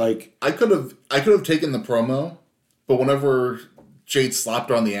promo. Like, I could have taken the promo, but whenever Jade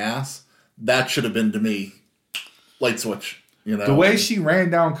slapped her on the ass, that should have been, to me, light switch. You know, the way she ran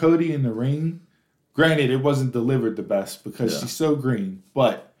down Cody in the ring. Granted, it wasn't delivered the best because she's so green,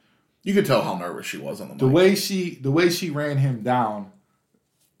 but you could tell how nervous she was on the mic. The way she ran him down,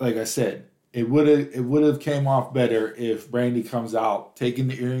 like I said, it would have came off better if Brandy comes out, taking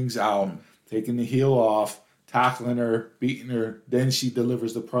the earrings out, taking the heel off, tackling her, beating her, then she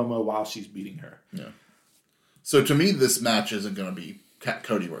delivers the promo while she's beating her. Yeah. So to me, this match isn't going to be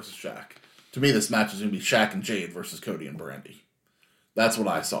Cody versus Shaq. To me, this match is going to be Shaq and Jade versus Cody and Brandy. That's what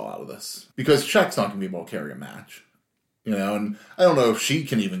I saw out of this. Because Shaq's not going to be able to carry a match. You know, and I don't know if she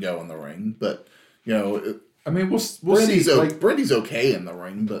can even go in the ring, but, you know... I mean, we'll see. Brandy's okay in the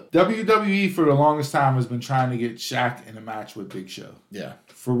ring, but... WWE, for the longest time, has been trying to get Shaq in a match with Big Show. Yeah.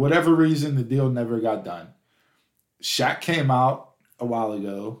 For whatever reason, the deal never got done. Shaq came out a while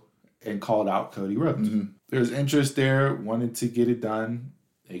ago and called out Cody Rhodes. Mm-hmm. There's interest there, wanted to get it done.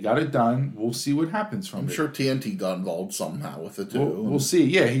 They got it done. We'll see what happens from it. I'm sure TNT got involved somehow with it too. We'll see.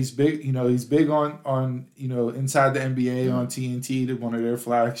 Yeah, he's big. You know, he's big on Inside the NBA on TNT, one of their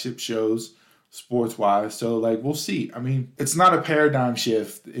flagship shows, sports wise. So like, we'll see. I mean, it's not a paradigm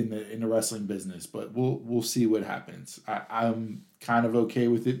shift in the wrestling business, but we'll see what happens. kind of okay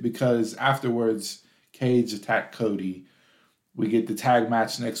with it because afterwards, Cage attacked Cody. We get the tag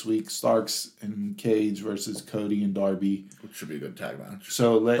match next week, Starks and Cage versus Cody and Darby. Which should be a good tag match.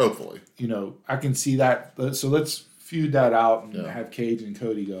 So hopefully. I can see that. So let's feud that out and have Cage and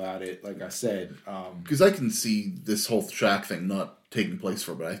Cody go at it, like I said. Because I can see this whole Shaq thing not taking place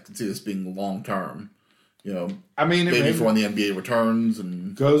for a bit. I can see this being long term. Maybe for when the NBA returns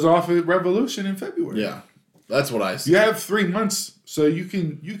and goes off at Revolution in February. Yeah, that's what I see. You have 3 months, so you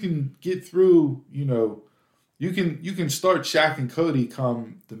can get through. You can start Shaq and Cody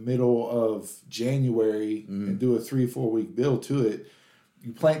come the middle of January and do a 3-4 week build to it.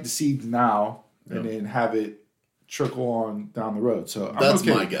 You plant the seeds now and then have it trickle on down the road. So that's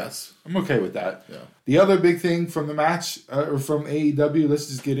my guess. I'm okay with that. Yeah. The other big thing from the match or from AEW, let's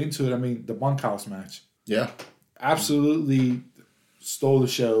just get into it. The bunkhouse match. Yeah. Absolutely stole the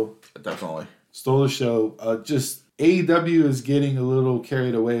show. Definitely. Stole the show. Just AEW is getting a little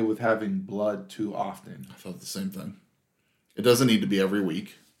carried away with having blood too often. I thought the same thing. It doesn't need to be every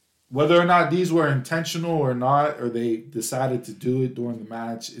week. Whether or not these were intentional or not, or they decided to do it during the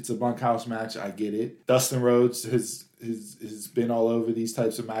match, it's a bunkhouse match. I get it. Dustin Rhodes has been all over these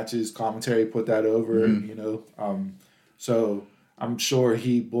types of matches. Commentary put that over, so I'm sure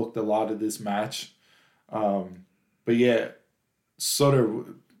he booked a lot of this match. But yeah,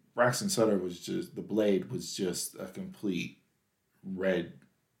 Braxton Sutter the blade was just a complete red,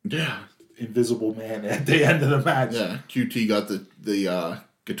 invisible man at the end of the match. Yeah, QT got the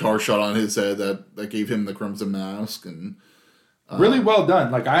guitar shot on his head that gave him the Crimson Mask, and really well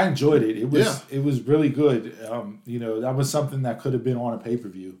done. I enjoyed it. It was really good. That was something that could have been on a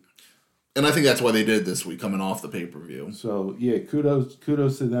pay-per-view. And I think that's why they did this week, coming off the pay-per-view. So yeah, kudos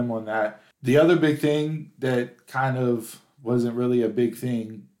to them on that. The other big thing that kind of wasn't really a big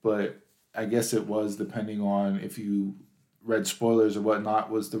thing, but I guess it was depending on if you read spoilers or whatnot,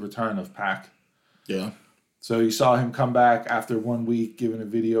 was the return of Pac. Yeah. So you saw him come back after 1 week, giving a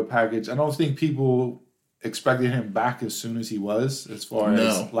video package. I don't think people expected him back as soon as he was, as far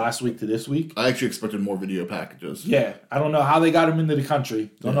as last week to this week. I actually expected more video packages. Yeah. I don't know how they got him into the country.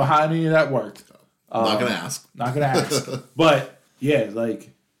 Don't know how any of that worked. Not going to ask. Not going to ask. But, yeah,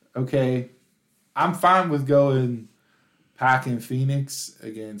 okay, I'm fine with going Pac and Phoenix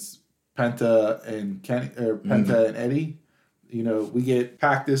against Penta and Penta and Eddie. We get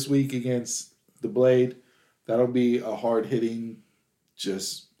Pac this week against the Blade. That'll be a hard-hitting,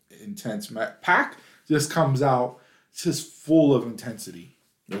 just intense match. Pac just comes out just full of intensity.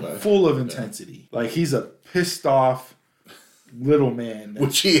 Okay. Full of intensity. He's a pissed off little man.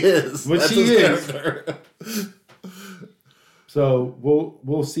 Which he is. Which That's he his is. character. So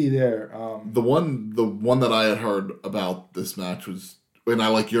we'll see there. The one that I had heard about this match was, and I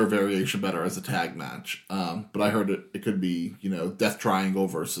like your variation better as a tag match. But I heard it could be Death Triangle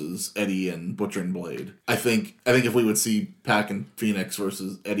versus Eddie and Butcher and Blade. I think if we would see Pac and Phoenix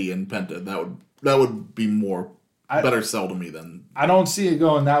versus Eddie and Penta, that would be better sell to me than. I don't see it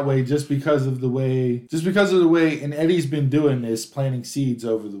going that way just because of the way, and Eddie's been doing this, planting seeds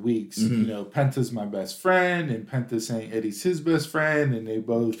over the weeks. Penta's my best friend, and Penta's saying Eddie's his best friend, and they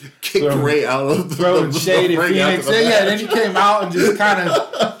both kicked Ray out of throwing shade at Phoenix. Then he came out and just kind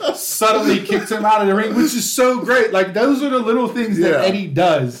of subtly kicked him out of the ring, which is so great. Those are the little things that Eddie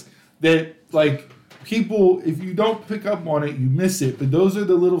does that people, if you don't pick up on it, you miss it. But those are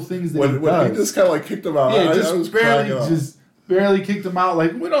the little things that he does. When he just kind of kicked him out. Yeah, barely kicked him out.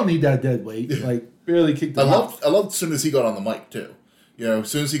 We don't need that dead weight. Barely kicked him out. I loved as soon as he got on the mic too. As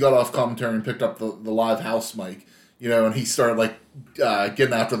soon as he got off commentary and picked up the live house mic, and he started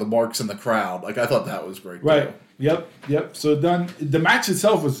getting after the marks in the crowd. I thought that was great. Right. Too. Yep. So done. The match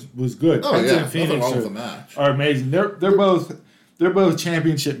itself was good. Oh, Penta yeah. and Phoenix Nothing wrong with the match. are amazing. They're both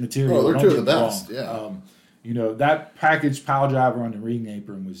championship material. Oh, they're two of the best. Wrong. Yeah. That package pile driver on the ring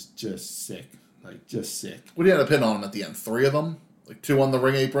apron was just sick. Just sick. What did he end up hitting on him at the end? 3 of them? 2 on the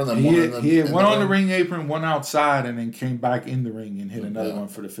ring apron, then he hit one on the ring apron, one outside, and then came back in the ring and hit another one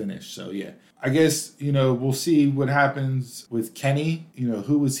for the finish. So, yeah. I guess, we'll see what happens with Kenny.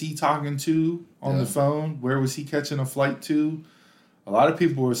 Who was he talking to on the phone? Where was he catching a flight to? A lot of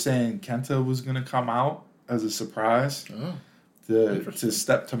people were saying Kenta was going to come out as a surprise to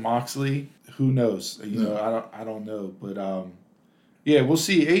step to Moxley. Who knows? I don't know. But, we'll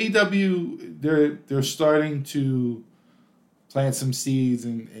see. AEW, they're starting to plant some seeds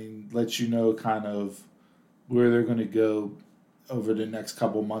and let you know kind of where they're going to go over the next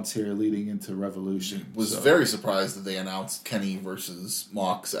couple months here leading into Revolution. Was very surprised that they announced Kenny versus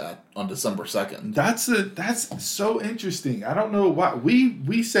Mox on December 2nd. That's so interesting. I don't know why.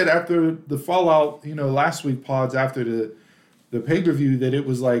 We said after the fallout, last week pods after the pay-per-view that it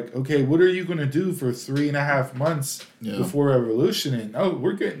was like, okay, what are you going to do for 3.5 months before Revolution? And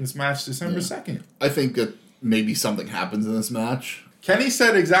we're getting this match December 2nd. I think that maybe something happens in this match. Kenny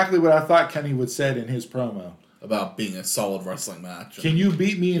said exactly what I thought Kenny would said in his promo. About being a solid wrestling match. Can you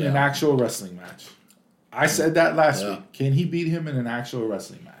beat me in an actual wrestling match? I said that last week. Can he beat him in an actual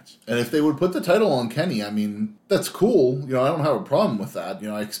wrestling match? And if they would put the title on Kenny, I mean, that's cool. I don't have a problem with that.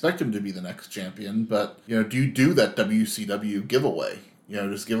 I expect him to be the next champion. But, do you do that WCW giveaway?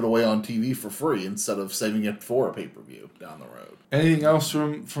 Just give it away on TV for free instead of saving it for a pay-per-view down the road. Anything else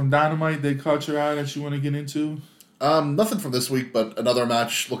from Dynamite that caught your eye that you want to get into? Nothing from this week, but another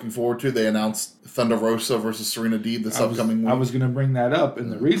match looking forward to. They announced Thunder Rosa versus Serena Deeb this upcoming week. I was going to bring that up,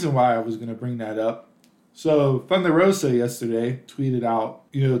 and the reason why I was going to bring that up, so Thunder Rosa yesterday tweeted out,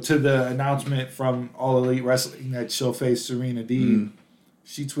 to the announcement from All Elite Wrestling that she'll face Serena Deeb.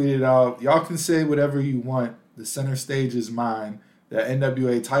 She tweeted out, y'all can say whatever you want. The center stage is mine. The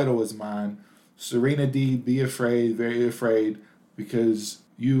NWA title is mine. Serena Deeb, be afraid, very afraid, because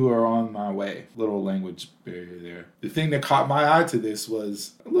you are on my way. Little language barrier there. The thing that caught my eye to this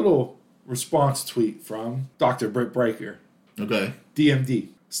was a little response tweet from Dr. Britt Baker. Okay. DMD.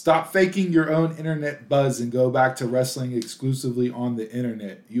 Stop faking your own internet buzz and go back to wrestling exclusively on the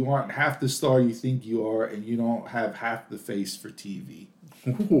internet. You aren't half the star you think you are, and you don't have half the face for TV.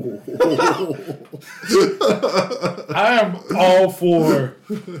 I am all for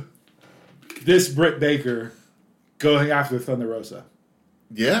this Britt Baker going after Thunder Rosa.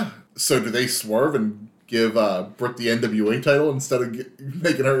 Yeah. So do they swerve and give Britt the NWA title instead of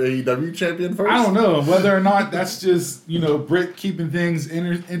making her AEW champion first? I don't know whether or not that's just, Britt keeping things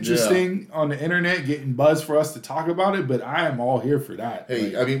interesting on the internet, getting buzz for us to talk about it, but I am all here for that.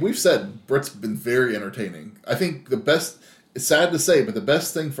 Hey, we've said Britt's been very entertaining. I think it's sad to say, but the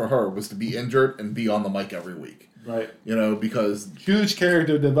best thing for her was to be injured and be on the mic every week. Right. Because... huge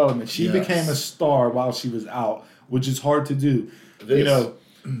character development. She became a star while she was out, which is hard to do.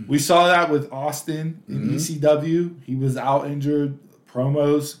 We saw that with Austin in ECW. He was out injured.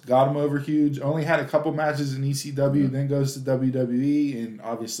 Promos got him over huge. Only had a couple matches in ECW, then goes to WWE, and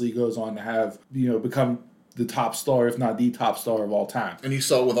obviously goes on to have, become the top star, if not the top star of all time. And you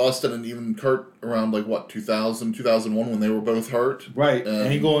saw with Austin and even Kurt around 2000, 2001 when they were both hurt. Right.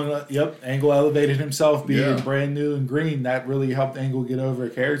 Angle elevated himself being brand new and green. That really helped Angle get over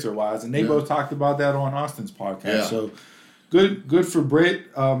character-wise. And they both talked about that on Austin's podcast. Yeah. So good for Britt.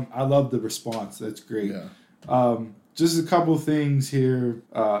 I love the response. That's great. Yeah. Just a couple things here.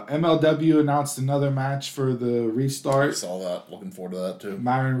 MLW announced another match for the restart. I saw that. Looking forward to that too.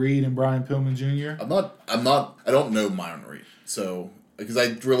 Myron Reed and Brian Pillman Jr. I don't know Myron Reed, so because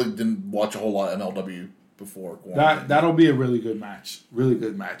I really didn't watch a whole lot of MLW before. That'll be a really good match. Really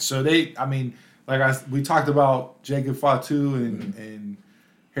good match. So we talked about Jacob Fatu and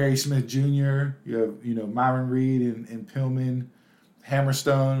Harry Smith Jr. You have Myron Reed and Pillman.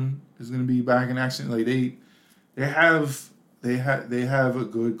 Hammerstone is going to be back in action. They have a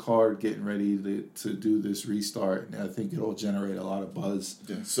good card getting ready to do this restart, and I think it'll generate a lot of buzz.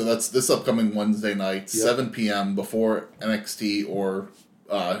 Yeah, so that's this upcoming Wednesday night, 7 p.m. before NXT or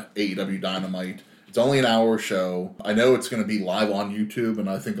AEW Dynamite. It's only an hour show. I know it's going to be live on YouTube, and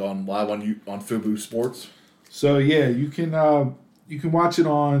I think live on Fubo Sports. So yeah, you can watch it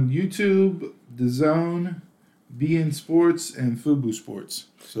on YouTube, DAZN, BN Sports, and Fubo Sports.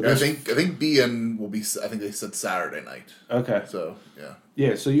 So I think BN will be. I think they said Saturday night. Okay. So yeah.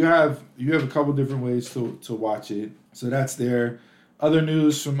 Yeah. So you have a couple different ways to watch it. So that's there. Other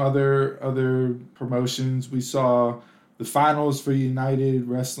news from other promotions. We saw the finals for United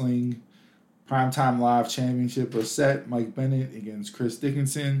Wrestling Primetime Live Championship was set. Mike Bennett against Chris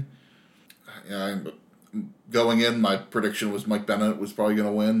Dickinson. Yeah. Going in, my prediction was Mike Bennett was probably going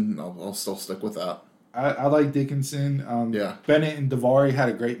to win. I'll still stick with that. I like Dickinson. Bennett and Daivari had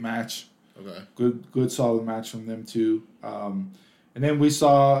a great match. Okay. Good solid match from them too. And then we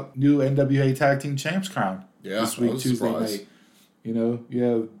saw new NWA Tag Team Champs crown this week, Tuesday night. You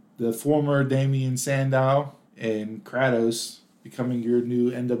have the former Damian Sandow and Kratos becoming your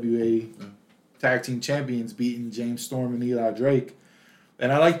new NWA Tag Team Champions, beating James Storm and Eli Drake.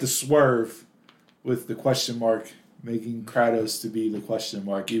 And I like the swerve with the question mark, making Kratos to be the question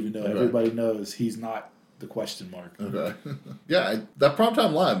mark, even though everybody knows he's not the question mark. Okay. Yeah, that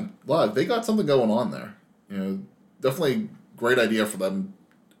Primetime Live, they got something going on there. Definitely great idea for them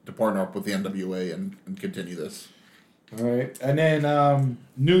to partner up with the NWA and continue this. All right. And then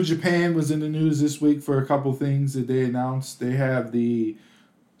New Japan was in the news this week for a couple things that they announced. They have the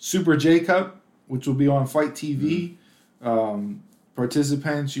Super J Cup, which will be on Fight TV.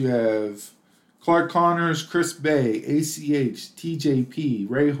 Participants, you have Clark Connors, Chris Bay, ACH, TJP,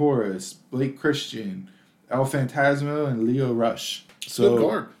 Ray Horace, Blake Christian, El Phantasmo, and Leo Rush. So good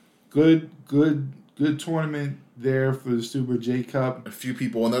card. Good tournament there for the Super J Cup. A few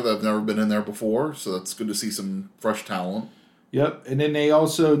people in there that have never been in there before, so that's good to see some fresh talent. Yep, and then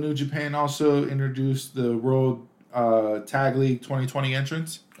New Japan also introduced the World Tag League 2020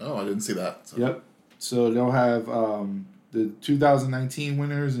 entrants. Oh, I didn't see that. So. Yep. So they'll have the 2019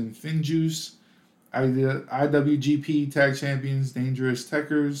 winners in FinJuice, IWGP Tag Champions Dangerous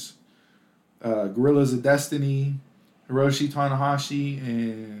Tekkers, Gorillas of Destiny, Hiroshi Tanahashi,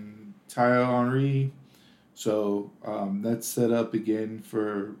 and Taya Henry. So that's set up again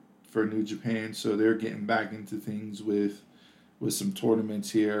for New Japan. So they're getting back into things with some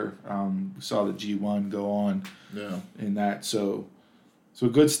tournaments here. We saw the G1 go on in that. So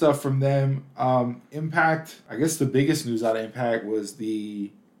good stuff from them. Impact, I guess the biggest news out of Impact was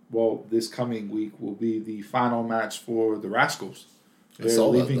this coming week will be the final match for the Rascals. They're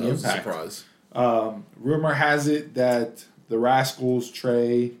leaving Impact. That was a surprise. Rumor has it that the Rascals,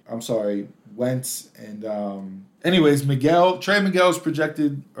 Wentz, and Trey Miguel is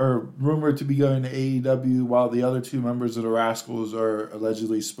projected or rumored to be going to AEW, while the other two members of the Rascals are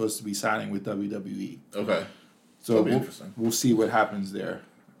allegedly supposed to be signing with WWE. Okay. So that'll be interesting. We'll see what happens there.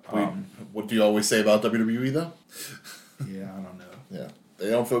 What do you always say about WWE though? Yeah, I don't know. Yeah, they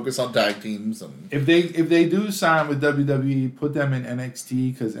don't focus on tag teams, and if they do sign with WWE, put them in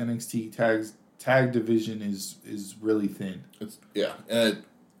NXT because NXT tag division is really thin. And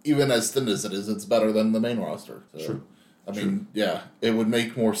even as thin as it is, it's better than the main roster. So, sure. I mean, it would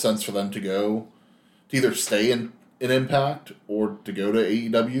make more sense for them to either stay in Impact or to go to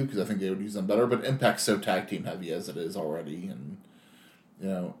AEW because I think they would use them better. But Impact's so tag team heavy as it is already, and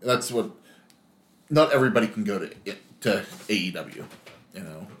that's what. Not everybody can go to AEW.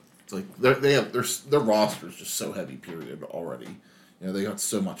 It's like their roster's just so heavy. Period. Already, they got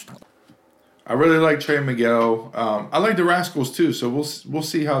so much time. I really like Trey Miguel. I like the Rascals too, so we'll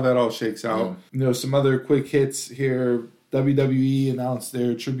see how that all shakes out. Yeah. Some other quick hits here. WWE announced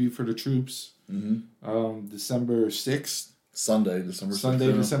their Tribute for the Troops, December 6th. Sunday, December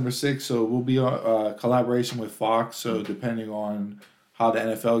 6th. So we'll be on collaboration with Fox. So depending on how the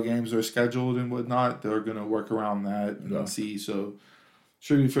NFL games are scheduled and whatnot, they're going to work around that and see. So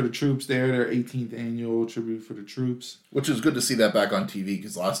Tribute for the Troops their 18th annual Tribute for the Troops. Which is good to see that back on TV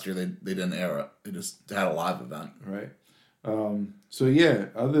because last year they didn't air it. They just had a live event. Right.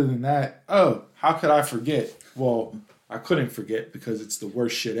 Other than that, how could I forget? Well, I couldn't forget because it's the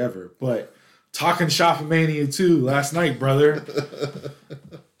worst shit ever. But Talking Shopomania 2 last night, brother.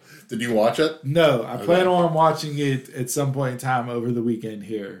 Did you watch it? No, I plan on watching it at some point in time over the weekend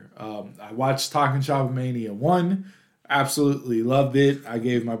here. I watched Talking Shopomania 1. Absolutely loved it. I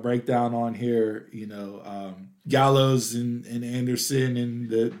gave my breakdown on here. Gallows and Anderson and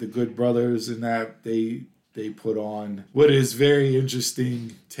the Good Brothers and that they put on what is very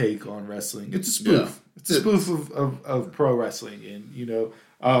interesting take on wrestling. It's a spoof. Yeah. It's a spoof of pro wrestling, and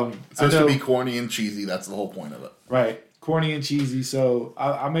it's supposed to be corny and cheesy. That's the whole point of it, right? Corny and cheesy. So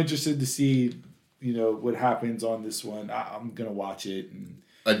I'm interested to see what happens on this one. I'm gonna watch it. And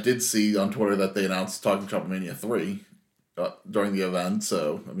I did see on Twitter that they announced Talking Shopomania 3 during the event.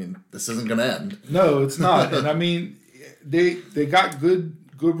 So I mean, this isn't gonna end. No, it's not. And I mean, they got good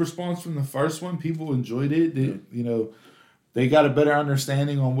response from the first one. People enjoyed it. They got a better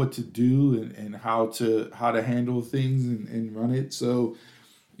understanding on what to do and how to handle things and run it. So,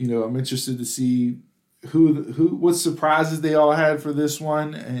 I'm interested to see what surprises they all had for this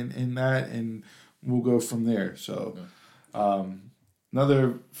one and we'll go from there. So,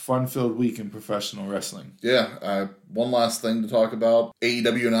 another fun-filled week in professional wrestling. Yeah. One last thing to talk about.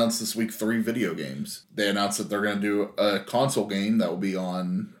 AEW announced this week 3 video games. They announced that they're going to do a console game that will be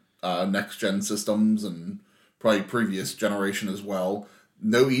on next-gen systems and probably previous generation as well.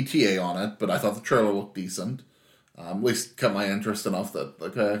 No ETA on it, but I thought the trailer looked decent. At least kept my interest enough that,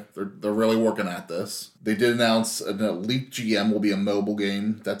 they're really working at this. They did announce an Elite GM will be a mobile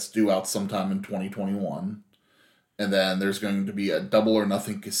game that's due out sometime in 2021. And then there's going to be a Double or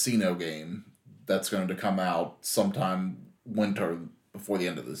Nothing casino game that's going to come out sometime winter before the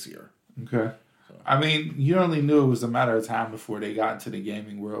end of this year. Okay. I mean, you only knew it was a matter of time before they got into the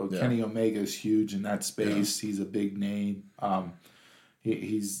gaming world. Yeah. Kenny Omega is huge in that space. Yeah. He's a big name.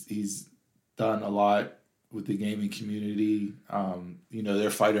 He's done a lot with the gaming community. Their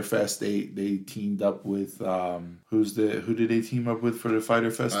Fighter Fest, they teamed up with who did they team up with for the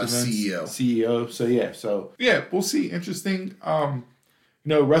Fighter Fest events? CEO. So we'll see. Interesting.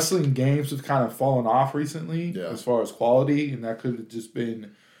 Wrestling games have kind of fallen off recently as far as quality, and that could have just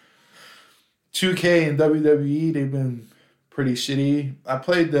been 2K and WWE, they've been pretty shitty. I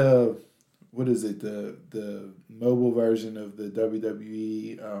played the mobile version of the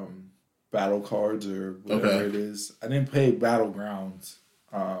WWE battle cards or whatever it is. I didn't play Battlegrounds.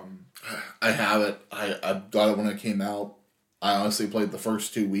 I have it. I got it when it came out. I honestly played the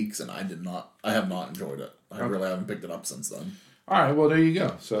first 2 weeks and I have not enjoyed it. I really haven't picked it up since then. All right, well, there you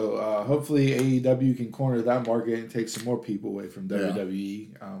go. So hopefully AEW can corner that market and take some more people away from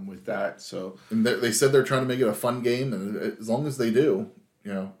WWE with that. So and they said they're trying to make it a fun game, and as long as they do,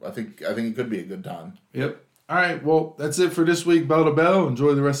 I think it could be a good time. Yep. All right, well, that's it for this week, Bell to Bell.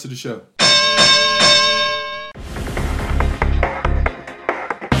 Enjoy the rest of the show.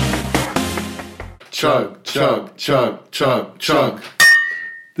 Chug, chug, chug, chug, chug.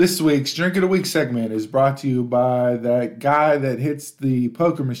 This week's Drink of the Week segment is brought to you by that guy that hits the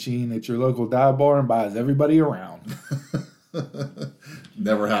poker machine at your local dive bar and buys everybody around.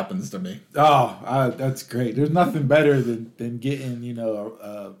 Never happens to me. Oh, that's great. There's nothing better than getting,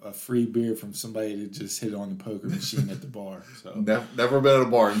 a free beer from somebody that just hit on the poker machine at the bar. So Never been at a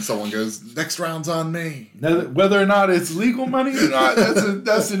bar and someone goes, "Next round's on me." Whether or not it's legal money or not,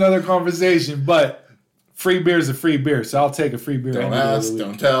 that's another conversation. But free beer is a free beer, so I'll take a free beer. Don't ask,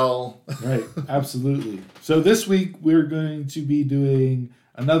 don't tell. Right, absolutely. So this week we're going to be doing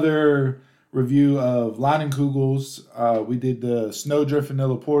another review of Leinenkugel's. We did the Snowdrift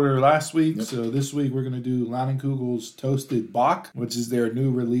Vanilla Porter last week, so this week we're going to do Leinenkugel's Toasted Bock, which is their new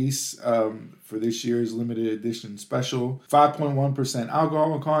release for this year's limited edition special. 5.1%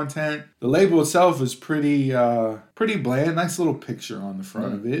 alcohol content. The label itself is pretty bland. Nice little picture on the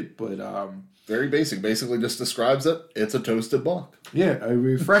front of it, but very basic. Basically just describes it. It's a toasted Bock. Yeah, a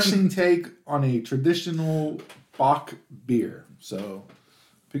refreshing take on a traditional Bock beer. So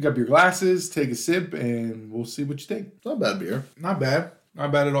pick up your glasses, take a sip, and we'll see what you think. Not bad beer. Not bad.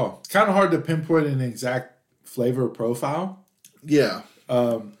 Not bad at all. It's kind of hard to pinpoint an exact flavor profile. Yeah.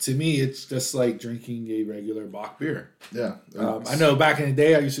 To me, it's just like drinking a regular Bock beer. Yeah. I know back in the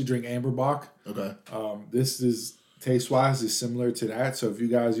day, I used to drink Amber Bock. Okay. This is, taste-wise, is similar to that. So if you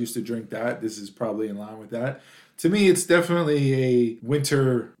guys used to drink that, this is probably in line with that. To me, it's definitely a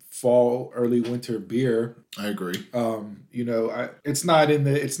fall, early winter beer. I agree. It's not in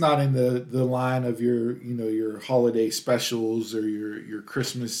the line of your holiday specials or your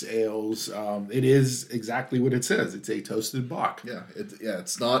Christmas ales. It is exactly what it says. It's a toasted Bock. Yeah,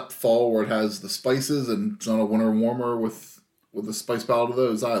 it's not fall where it has the spices, and it's not a winter warmer with the spice palette of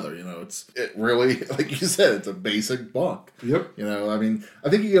those either. It really, like you said, it's a basic Bock. Yep. I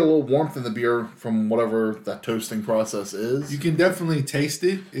think you get a little warmth in the beer from whatever that toasting process is. You can definitely taste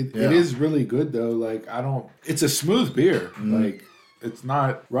it. It is really good though. It's a smooth beer. It's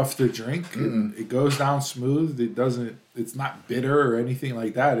not rough to drink. It goes down smooth. It's not bitter or anything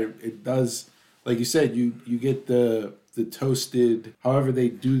like that. It does, like you said, you get the toasted, however they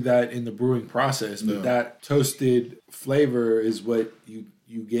do that in the brewing process, but that toasted flavor is what you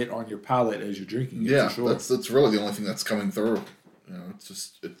get on your palate as you're drinking it. Yeah, for sure. that's really the only thing that's coming through.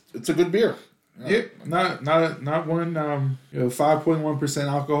 It's a good beer. Yeah, not one 5.1%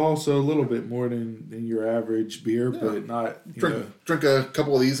 alcohol, so a little bit more than your average beer, but not drink a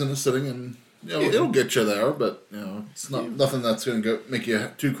couple of these in a sitting and it'll get you there, but it's nothing that's going to make you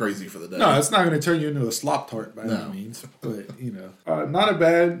too crazy for the day. No, it's not going to turn you into a slop tart by any means, but not a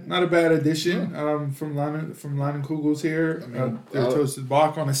bad addition from Leinenkugel's here. Their toasted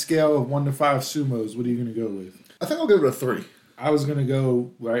Bock on a scale of 1 to 5 sumos. What are you going to go with? I think I'll give it a 3. I was going to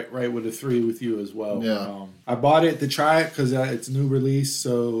go right with a 3 with you as well. Yeah. I bought it to try it because it's a new release,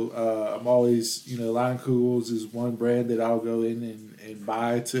 so I'm always, Leinenkugel's is one brand that I'll go in and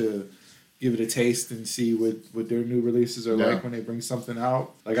buy to give it a taste and see what their new releases are like when they bring something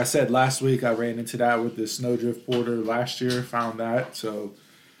out. Like I said, last week I ran into that with the Snowdrift Porter last year, found that, so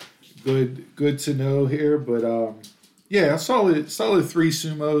good to know here. But a solid 3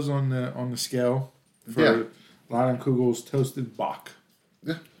 sumos on the scale for Leinenkugel's Toasted Bock.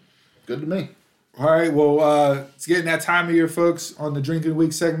 Yeah, good to me. All right, well, it's getting that time of year, folks. On the Drink of the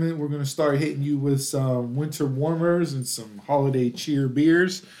Week segment, we're going to start hitting you with some winter warmers and some holiday cheer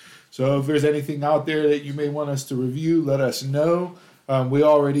beers. So if there's anything out there that you may want us to review, let us know. We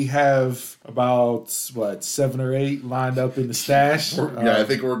already have about, 7 or 8 lined up in the stash. I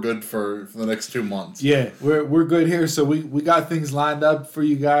think we're good for the next 2 months. Yeah, we're good here. So we got things lined up for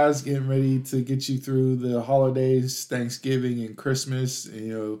you guys, getting ready to get you through the holidays, Thanksgiving and Christmas,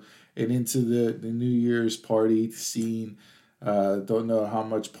 and into the New Year's party scene. Don't know how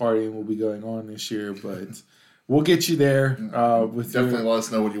much partying will be going on this year, but we'll get you there. Definitely let us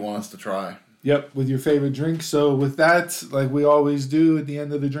know what you want us to try. Yep, with your favorite drink. So with that, like we always do at the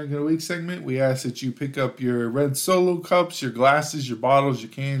end of the Drink of the Week segment, we ask that you pick up your red Solo cups, your glasses, your bottles,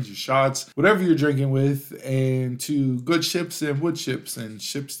 your cans, your shots, whatever you're drinking with, and to good ships and wood ships and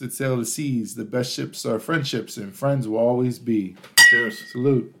ships that sail the seas. The best ships are friendships, and friends will always be. Cheers.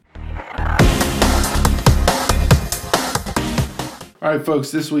 Salute. All right, folks,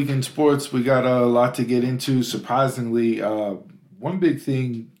 this week in sports, we got a lot to get into. Surprisingly, one big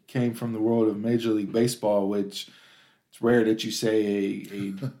thing came from the world of Major League Baseball, which it's rare that you say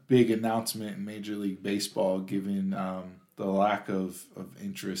a big announcement in Major League Baseball given the lack of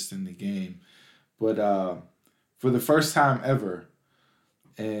interest in the game. But for the first time ever,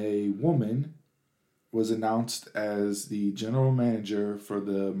 a woman was announced as the general manager for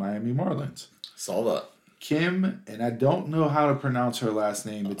the Miami Marlins. Saw that. Kim, and I don't know how to pronounce her last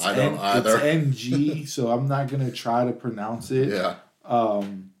name. I don't either. It's NG, so I'm not going to try to pronounce it. Yeah.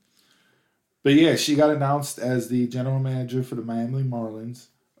 But yeah, she got announced as the general manager for the Miami Marlins.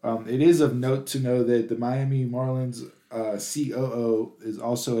 It is of note to know that the Miami Marlins COO is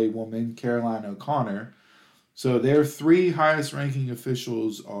also a woman, Caroline O'Connor. So their three highest ranking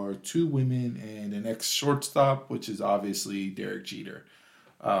officials are two women and an ex-shortstop, which is obviously Derek Jeter.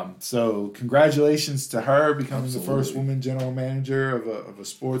 So congratulations to her becoming the first woman general manager of a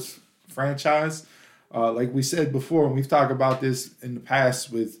sports franchise. Like we said before, and we've talked about this in the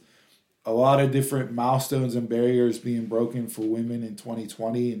past with a lot of different milestones and barriers being broken for women in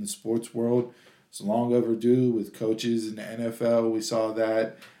 2020 in the sports world. It's long overdue with coaches in the NFL. We saw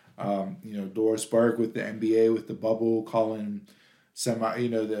that, Doris Burke with the NBA with the bubble calling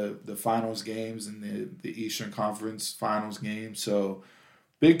the finals games and the Eastern Conference finals games. So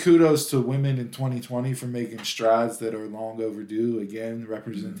big kudos to women in 2020 for making strides that are long overdue. Again,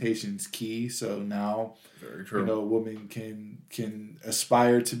 representation is key. So now, very true. A woman can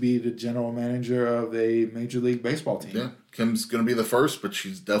aspire to be the general manager of a Major League Baseball team. Yeah, Kim's going to be the first, but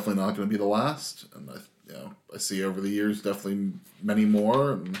she's definitely not going to be the last. And I see over the years definitely many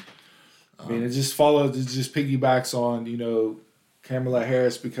more. And, it just piggybacks on Kamala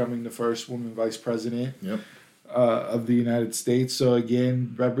Harris becoming the first woman vice president. Yep. Of the United States. So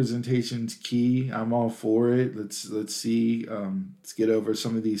again, representation's key. I'm all for it. Let's see. Let's get over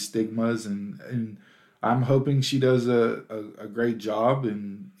some of these stigmas, and I'm hoping she does a great job,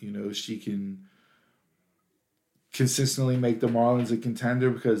 and she can consistently make the Marlins a contender,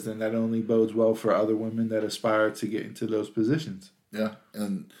 because then that only bodes well for other women that aspire to get into those positions. Yeah,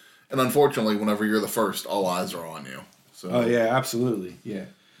 and unfortunately, whenever you're the first, all eyes are on you. So. Oh yeah, absolutely.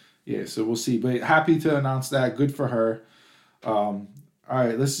 Yeah, so we'll see. But happy to announce that. Good for her. All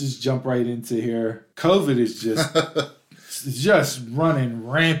right, let's just jump right into here. COVID is just running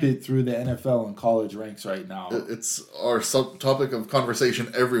rampant through the NFL and college ranks right now. It's our topic of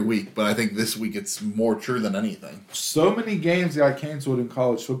conversation every week, but I think this week it's more true than anything. So many games got canceled in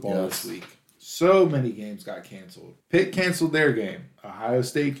college football this week. So many games got canceled. Pitt canceled their game. Ohio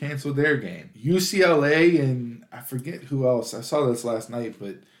State canceled their game. UCLA and I forget who else. I saw this last night,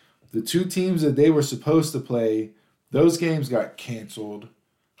 but the two teams that they were supposed to play, those games got canceled.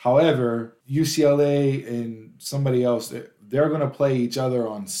 However, UCLA and somebody else, they're going to play each other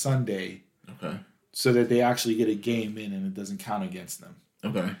on Sunday. Okay. So that they actually get a game in and it doesn't count against them.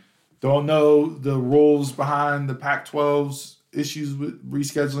 Okay. Don't know the rules behind the Pac-12's issues with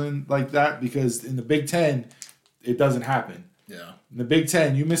rescheduling like that, because in the Big Ten, it doesn't happen. Yeah. In the Big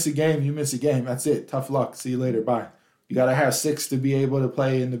Ten, you miss a game, you miss a game. That's it. Tough luck. See you later. Bye. You got to have 6 to be able to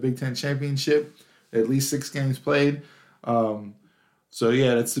play in the Big Ten championship, at least 6 games played. So,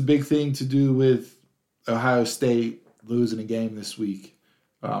 yeah, that's the big thing to do with Ohio State losing a game this week.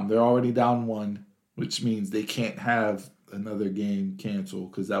 They're already down 1, which means they can't have another game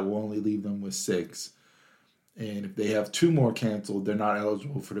canceled, because that will only leave them with 6. And if they have 2 more canceled, they're not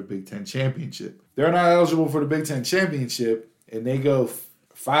eligible for the Big Ten championship. They're not eligible for the Big Ten championship, and they go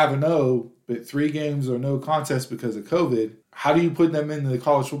 5-0, but 3 games or no contest because of COVID. How do you put them in the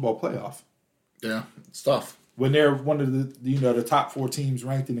college football playoff? Yeah, it's tough. When they're one of the top 4 teams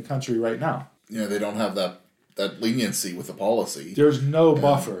ranked in the country right now. Yeah, they don't have that leniency with the policy. There's no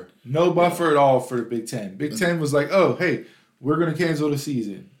buffer. No buffer at all for the Big Ten. Big Ten was like, oh, hey, we're going to cancel the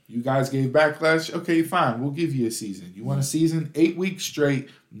season. You guys gave backlash? Okay, fine. We'll give you a season. You want a season? 8 weeks straight.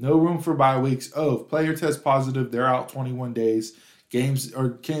 No room for bye weeks. Oh, if player tests positive, they're out 21 days. Games are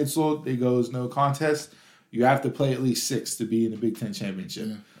canceled. It goes no contest. You have to play at least 6 to be in the Big Ten championship.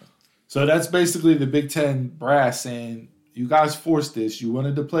 Yeah. So that's basically the Big Ten brass saying, you guys forced this. You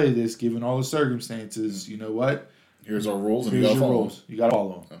wanted to play this given all the circumstances. You know what? Here's our rules, and Here's your rules. You got to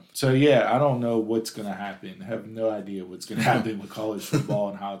follow them. So, yeah, I don't know what's going to happen. I have no idea what's going to happen with college football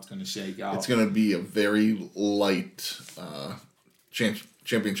and how it's going to shake out. It's going to be a very light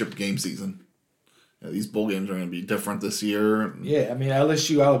championship game season. These bowl games are going to be different this year. Yeah, I mean,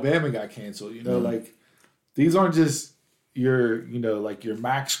 LSU, Alabama got canceled. Like, these aren't just your, like your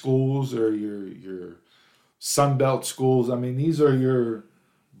MAC schools or your Sun Belt schools. I mean, these are your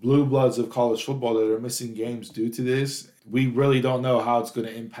blue bloods of college football that are missing games due to this. We really don't know how it's going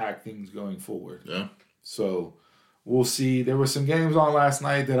to impact things going forward. Yeah. So we'll see. There were some games on last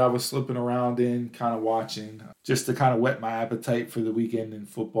night that I was slipping around in, kind of watching, just to kind of whet my appetite for the weekend in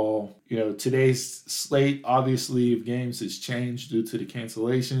football. Today's slate, obviously, of games has changed due to the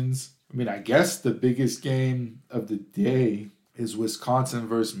cancellations. I mean, I guess the biggest game of the day is Wisconsin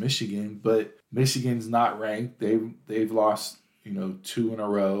versus Michigan, but Michigan's not ranked. They've lost 2 in a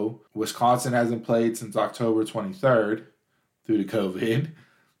row. Wisconsin hasn't played since October 23rd due to COVID.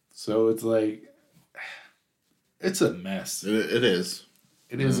 So it's like, it's a mess. It is.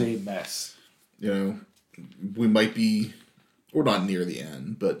 It is a mess. We might be, we're not near the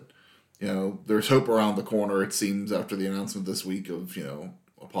end, but, there's hope around the corner, it seems, after the announcement this week of,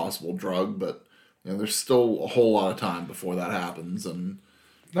 a possible drug, but, there's still a whole lot of time before that happens, and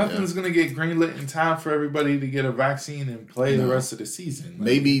nothing's going to get greenlit in time for everybody to get a vaccine and play the rest of the season.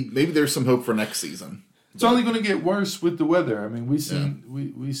 Maybe there's some hope for next season. It's only going to get worse with the weather. I mean,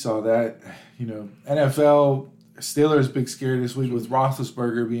 we saw that. NFL Steelers big scare this week with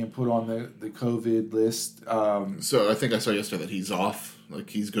Roethlisberger being put on the COVID list. So I think I saw yesterday that he's off. Like,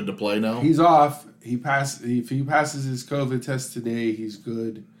 he's good to play now. He's off. If he passes his COVID test today, he's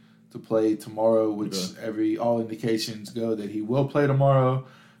good to play tomorrow, which all indications go that he will play tomorrow.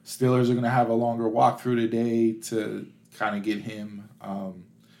 Steelers are going to have a longer walkthrough today to kind of get him,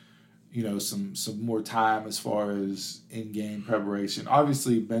 some more time as far as in-game preparation.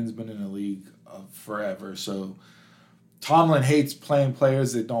 Obviously, Ben's been in the league forever, so Tomlin hates playing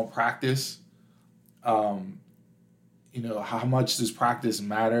players that don't practice. How much does practice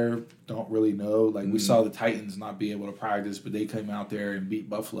matter? Don't really know. Like, we saw the Titans not be able to practice, but they came out there and beat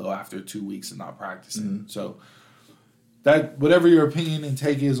Buffalo after 2 weeks of not practicing. So that, whatever your opinion and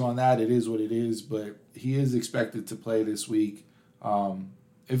take is on that, it is what it is. But he is expected to play this week.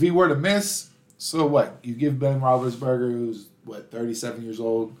 If he were to miss, so what? You give Ben Roethlisberger, who's 37 years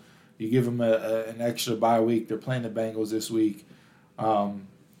old, you give him an extra bye week. They're playing the Bengals this week.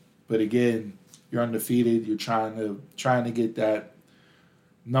 But again, you're undefeated. You're trying to get that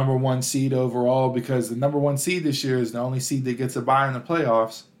number 1 seed overall, because the number 1 seed this year is the only seed that gets a bye in the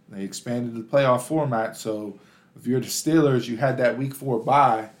playoffs. They expanded the playoff format, so if you're the Steelers, you had that week 4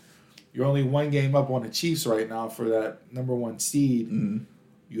 bye. You're only 1 game up on the Chiefs right now for that number 1 seed. Mm-hmm.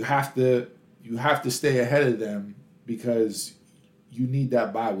 You have to stay ahead of them because you need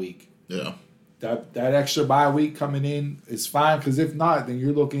that bye week. Yeah. That extra bye week coming in is fine, because if not, then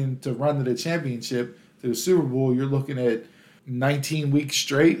you're looking to run to the championship, to the Super Bowl. You're looking at 19 weeks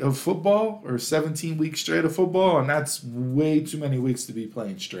straight of football or 17 weeks straight of football, and that's way too many weeks to be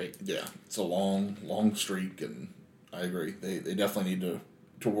playing straight. Yeah, it's a long streak, and I agree. They definitely need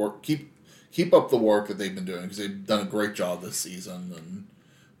to work, keep up the work that they've been doing, because they've done a great job this season, and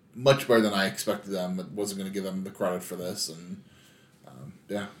much better than I expected them. I wasn't going to give them the credit for this, and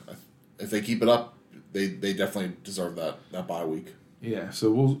if they keep it up, they definitely deserve that bye week. Yeah, so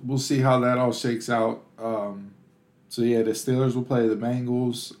we'll see how that all shakes out. So the Steelers will play the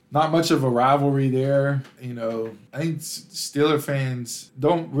Bengals. Not much of a rivalry there. I think Steeler fans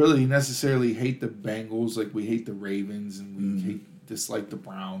don't really necessarily hate the Bengals like we hate the Ravens, and we dislike the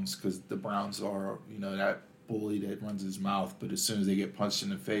Browns, because the Browns are, that bully that runs his mouth, but as soon as they get punched in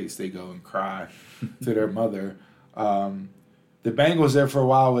the face, they go and cry to their mother. The Bengals there for a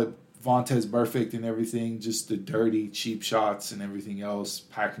while with Vontaze Burfict and everything, just the dirty, cheap shots and everything else,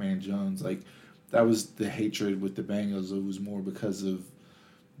 Pac-Man Jones, like, that was the hatred with the Bengals. It was more because of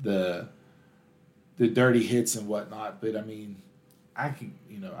the dirty hits and whatnot. But, I mean, I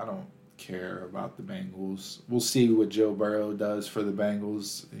don't care about the Bengals. We'll see what Joe Burrow does for the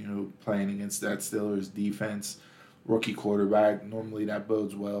Bengals, playing against that Steelers defense. Rookie quarterback, normally that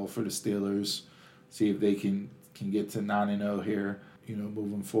bodes well for the Steelers. See if they can get to 9-0 here,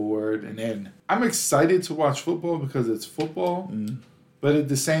 moving forward. And then I'm excited to watch football because it's football. But at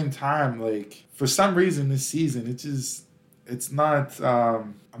the same time, like, for some reason this season, it's not,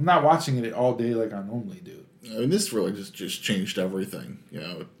 I'm not watching it all day like I normally do. I mean, this really just changed everything,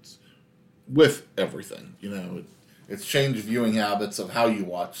 it's with everything, it's changed viewing habits of how you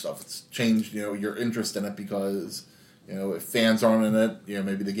watch stuff. It's changed, your interest in it, because, if fans aren't in it,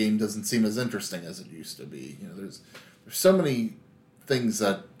 maybe the game doesn't seem as interesting as it used to be. There's so many things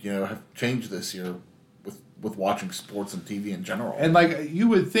that have changed this year with watching sports and TV in general. And like you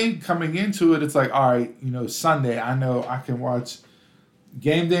would think coming into it, it's like, all right, Sunday, I know I can watch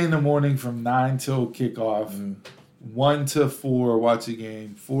game day in the morning from 9 till kickoff, 1 to 4 watch a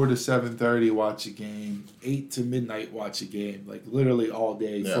game, 4 to 7:30 watch a game, 8 to midnight watch a game, like literally all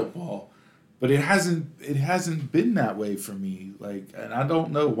day football. But it hasn't been that way for me. Like, and I don't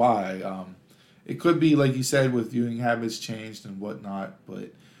know why. It could be like you said, with viewing habits changed and whatnot,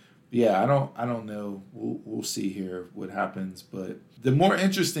 but. Yeah, I don't know. We'll see here what happens. But the more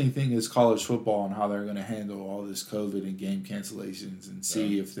interesting thing is college football and how they're going to handle all this COVID and game cancellations, and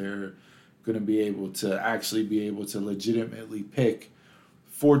see if they're going to be able to legitimately pick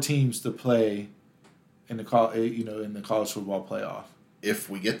 4 teams to play in the college football playoff. If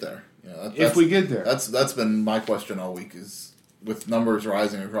we get there, if we get there, that's been my question all week. Is with numbers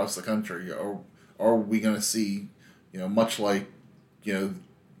rising across the country, are we going to see much like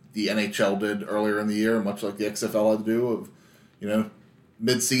the NHL did earlier in the year, much like the XFL had to do, of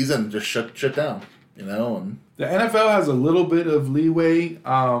mid-season just shut down, and the NFL has a little bit of leeway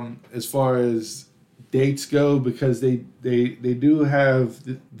as far as dates go, because they do have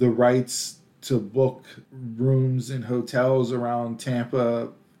the rights to book rooms in hotels around Tampa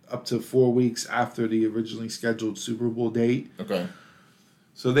up to 4 weeks after the originally scheduled Super Bowl date. Okay.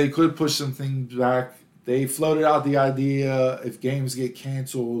 So they could push some things back. They floated out the idea, if games get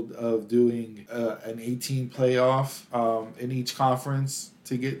canceled, of doing an 18 playoff in each conference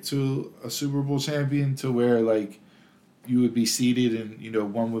to get to a Super Bowl champion, to where like you would be seeded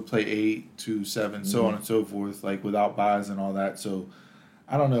and one would play 8, 2, 7, so on and so forth, like without buys and all that. So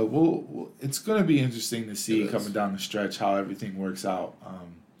I don't know. It's going to be interesting to see coming down the stretch how everything works out.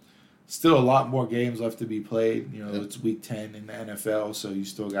 Still a lot more games left to be played. It's week 10 in the NFL, so you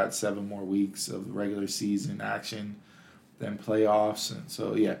still got 7 more weeks of regular season action, then playoffs. And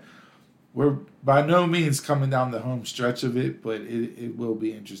so, yeah, we're by no means coming down the home stretch of it, but it will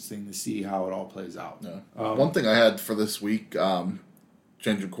be interesting to see how it all plays out. Yeah. One thing I had for this week,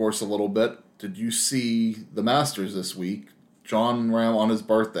 changing course a little bit, did you see the Masters this week? Jon Rahm, on his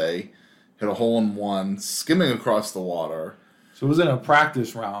birthday, hit a hole-in-one, skimming across the water. So it was in a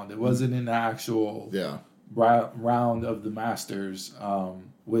practice round. It wasn't in the actual round of the Masters,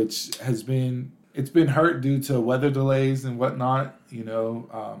 which has been hurt due to weather delays and whatnot.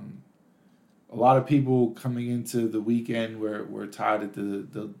 A lot of people coming into the weekend were tied at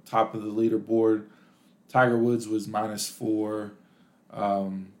the top of the leaderboard. Tiger Woods was -4.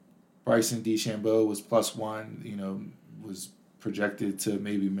 Bryson DeChambeau was +1. Was projected to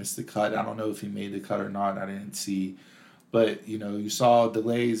maybe miss the cut. I don't know if he made the cut or not. I didn't see. But, you saw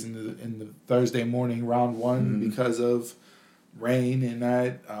delays in the Thursday morning round 1 because of rain, and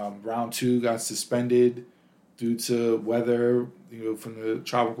that round 2 got suspended due to weather, from the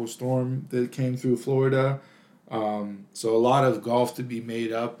tropical storm that came through Florida. So a lot of golf to be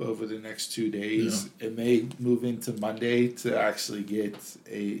made up over the next 2 days. Yeah. It may move into Monday to actually get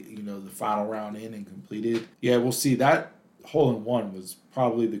the final round in and completed. Yeah, we'll see. That hole-in-one was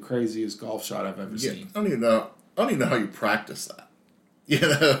probably the craziest golf shot I've ever seen. I don't even know how you practice that.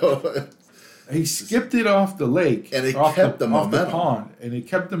 He skipped it off the lake, and it kept the momentum. Off the pond, and it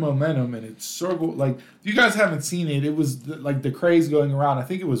kept the momentum, and it circled. Like, if you guys haven't seen it, it was like the craze going around. I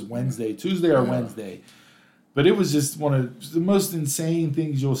think it was Tuesday or Wednesday, but it was just one of the most insane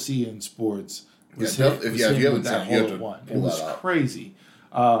things you'll see in sports. If you haven't seen it, you have to pull it was crazy.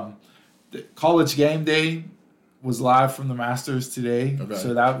 The College Game Day was live from the Masters today. Okay.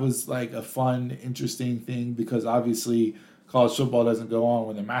 So that was like a fun, interesting thing, because obviously college football doesn't go on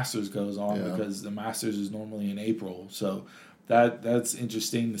when the Masters goes on, because the Masters is normally in April. So that's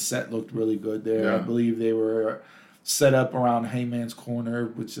interesting. The set looked really good there. Yeah. I believe they were set up around Heyman's Corner,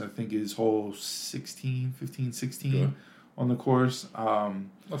 which I think is hole 16 on the course.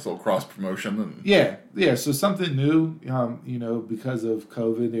 That's a little cross promotion. Yeah. So something new, because of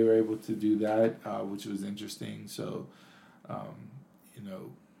COVID, they were able to do that, which was interesting. So,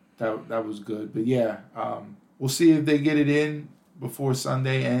 that was good. But yeah, we'll see if they get it in before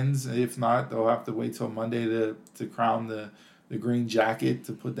Sunday ends. If not, they'll have to wait till Monday to crown the green jacket,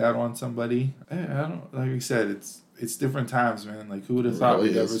 to put that on somebody. I don't, like I said, it's different times, man. Like, who would have thought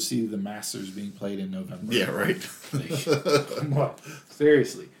we'd ever see the Masters being played in November? Yeah, right. Come on,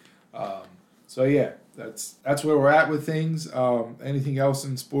 seriously. So yeah, that's where we're at with things. Anything else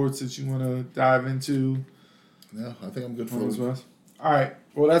in sports that you want to dive into? No, I think I'm good for those ones. All right.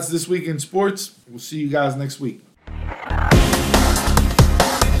 Well, that's This Week in Sports. We'll see you guys next week.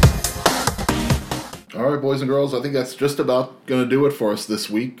 All right, boys and girls, I think that's just about going to do it for us this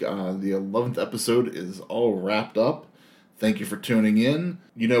week. The 11th episode is all wrapped up. Thank you for tuning in.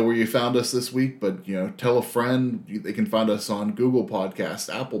 You know where you found us this week, but, tell a friend. They can find us on Google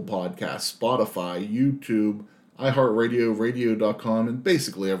Podcasts, Apple Podcasts, Spotify, YouTube, iHeartRadio, radio.com, and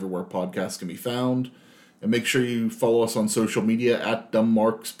basically everywhere podcasts can be found. And make sure you follow us on social media at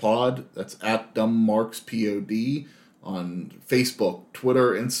DumbMarksPod. That's at DumbMarksPod on Facebook,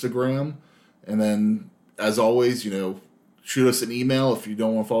 Twitter, Instagram. And then, as always, shoot us an email if you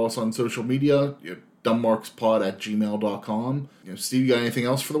don't want to follow us on social media. dumbmarkspod@gmail.com. Steve, you got anything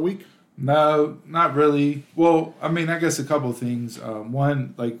else for the week? No, not really. Well, I guess a couple of things.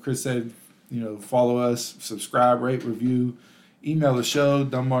 One, like Chris said, follow us, subscribe, rate, review, email the show,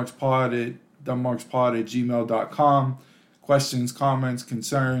 dumbmarkspod@gmail.com. Questions, comments,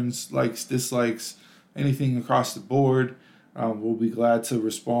 concerns, likes, dislikes, anything across the board. We'll be glad to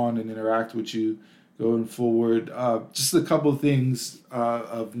respond and interact with you going forward. Just a couple of things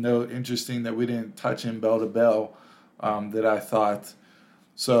of note, interesting that we didn't touch in bell to bell that I thought.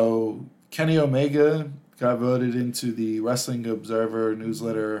 So Kenny Omega got voted into the Wrestling Observer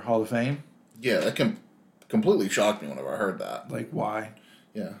Newsletter Hall of Fame. Yeah, that completely shocked me whenever I heard that. Like, why?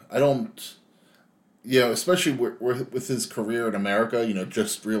 Yeah, I don't... especially with his career in America,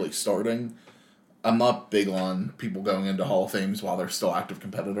 just really starting, I'm not big on people going into Hall of Fames while they're still active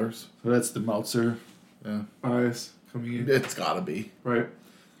competitors. So that's the Meltzer bias coming in. It's got to be. Right.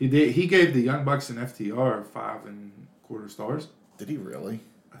 He gave the Young Bucks and FTR 5.25 stars. Did he really?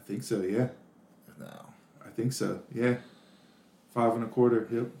 I think so, yeah. No. I think so, yeah.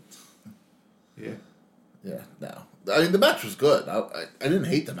 5.25, yep. Yeah. Yeah, no. The match was good. I didn't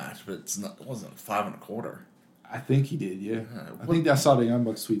hate the match, but it wasn't 5.25. I think he did, yeah. I think I saw the Young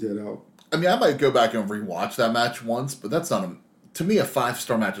Bucks tweet that out. I might go back and rewatch that match once, but that's not to me, a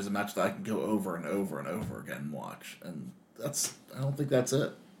 5-star match is a match that I can go over and over and over again and watch. And I don't think that's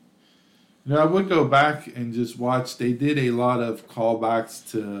it. I would go back and just watch. They did a lot of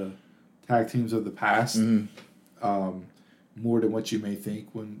callbacks to tag teams of the past. Mm-hmm. More than what you may think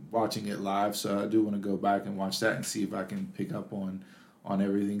when watching it live. So I do want to go back and watch that and see if I can pick up on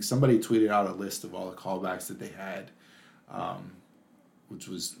everything. Somebody tweeted out a list of all the callbacks that they had, which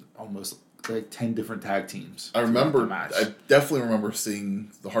was almost like 10 different tag teams. I definitely remember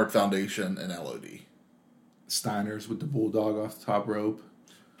seeing the Hart Foundation and LOD. Steiner's with the Bulldog off the top rope.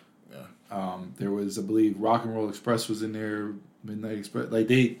 Yeah. There was, I believe, Rock and Roll Express was in there. Midnight Express, like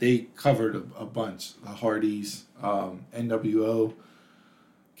they covered a bunch. The Hardys, NWO,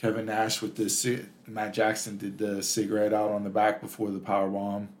 Kevin Nash with the Matt Jackson did the cigarette out on the back before the power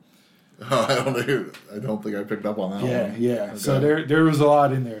bomb. Oh, I don't think I picked up on that one. Yeah. Okay. So there was a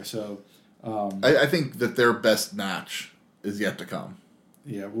lot in there. So I think that their best match is yet to come.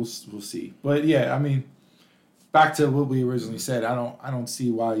 Yeah, we'll see. But yeah, back to what we originally said. I don't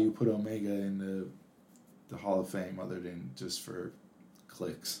see why you put Omega in the Hall of Fame other than just for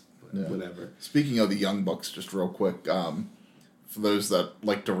clicks, whatever. Speaking of the Young Bucks, just real quick, for those that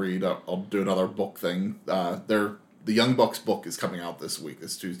like to read, I'll do another book thing. The Young Bucks book is coming out this week,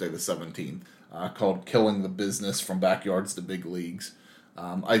 this Tuesday the 17th, called Killing the Business from Backyards to Big Leagues.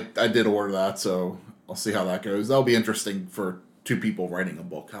 I did order that, so I'll see how that goes. That'll be interesting for two people writing a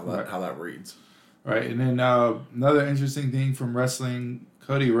book, how that reads. Right, and then another interesting thing from wrestling,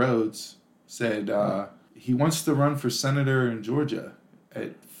 Cody Rhodes said he wants to run for senator in Georgia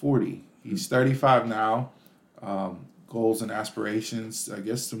at 40. He's 35 now. Goals and aspirations, I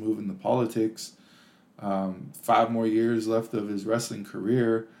guess, to move into politics. 5 more years left of his wrestling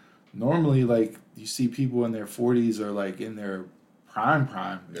career. Normally, like, you see people in their 40s or, like, in their prime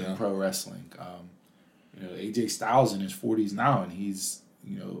in pro wrestling. AJ Styles in his 40s now, and he's,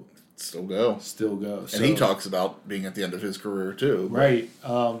 Still go. So, and he talks about being at the end of his career, too. Right.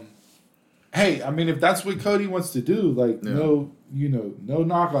 Hey, if that's what Cody wants to do, like, no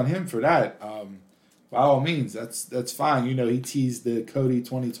knock on him for that. By all means, that's fine. He teased the Cody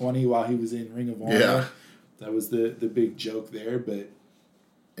 2020 while he was in Ring of Honor. Yeah. That was the big joke there, but...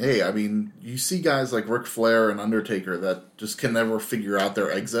 Hey, you see guys like Ric Flair and Undertaker that just can never figure out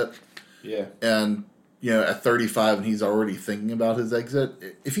their exit. Yeah. And, at 35 and he's already thinking about his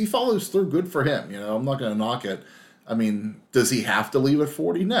exit, if he follows through, good for him. I'm not going to knock it. Does he have to leave at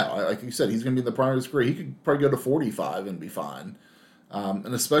 40? No. Like you said, he's going to be in the prime of his career. He could probably go to 45 and be fine.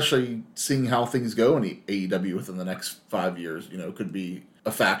 And especially seeing how things go in AEW within the next 5 years, could be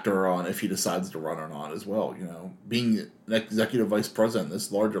a factor on if he decides to run or not as well. Being an executive vice president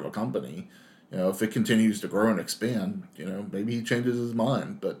this large of a company, if it continues to grow and expand, maybe he changes his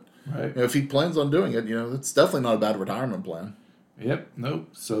mind. But right. If he plans on doing it, that's definitely not a bad retirement plan. Yep, nope.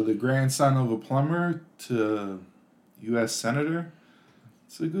 So the grandson of a plumber to U.S. Senator,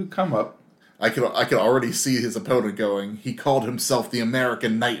 it's a good come up. I could already see his opponent going, he called himself the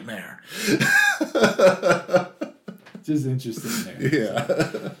American Nightmare. Just interesting there. Yeah.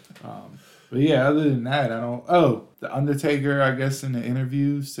 So, but yeah, other than that, I don't... Oh, The Undertaker, I guess, in the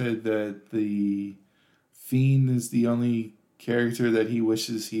interview said that the Fiend is the only character that he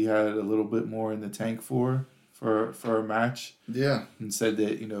wishes he had a little bit more in the tank for a match. Yeah. And said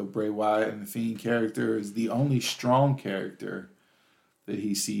that, Bray Wyatt and the Fiend character is the only strong character that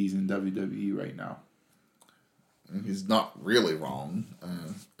he sees in WWE right now. And he's not really wrong.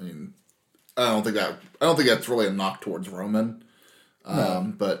 I mean, I don't think that's really a knock towards Roman.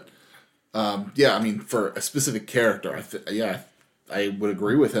 No. But yeah, I mean, for a specific character, I would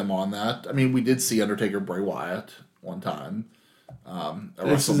agree with him on that. I mean, we did see Undertaker Bray Wyatt one time at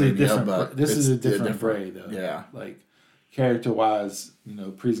WrestleMania, this is a different Bray, though. Yeah. Like, character-wise,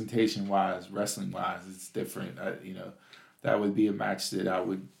 presentation-wise, wrestling-wise, it's different. That would be a match that I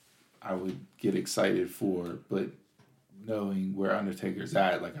would get excited for, but knowing where Undertaker's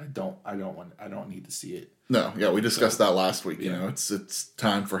at, like I don't need to see it. No, yeah, we discussed that last week. Yeah. It's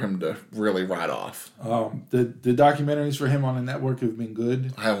time for him to really ride off. The documentaries for him on the network have been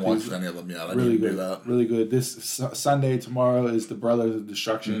good. I haven't watched any of them yet. I really need to good, do that. Really good. This Sunday, tomorrow is the Brothers of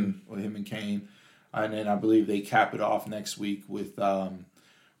Destruction with him and Kane, and then I believe they cap it off next week with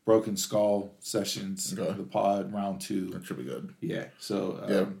Broken Skull Sessions, the pod round 2. That should be good. Yeah.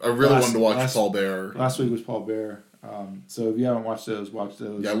 So I really wanted to watch Paul Bearer. Last week was Paul Bearer. So if you haven't watched those, watch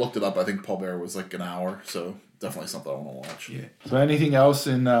those. Yeah, I looked it up. I think Paul Bearer was like an hour, so definitely something I want to watch. Yeah. So anything else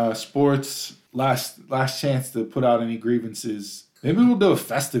in sports? Last chance to put out any grievances. Maybe we'll do a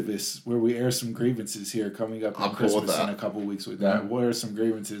Festivus where we air some grievances here coming up on Christmas in a couple weeks with that. What are some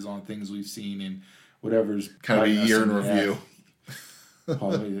grievances on things we've seen and whatever's kind of a year in review.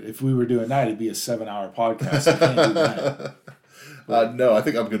 If we were doing that, it'd be a 7-hour podcast. We can't do that. No, I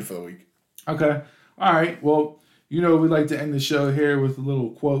think I'm good for the week. Okay. All right. Well, we like to end the show here with a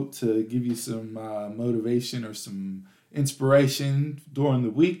little quote to give you some motivation or some inspiration during the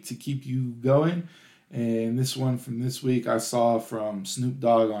week to keep you going. And this one from this week I saw from Snoop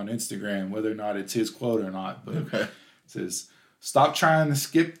Dogg on Instagram, whether or not it's his quote or not. But It says, "Stop trying to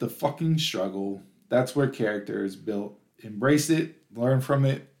skip the fucking struggle. That's where character is built. Embrace it, learn from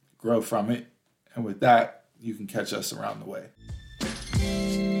it, grow from it. And with that, you can catch us around the way."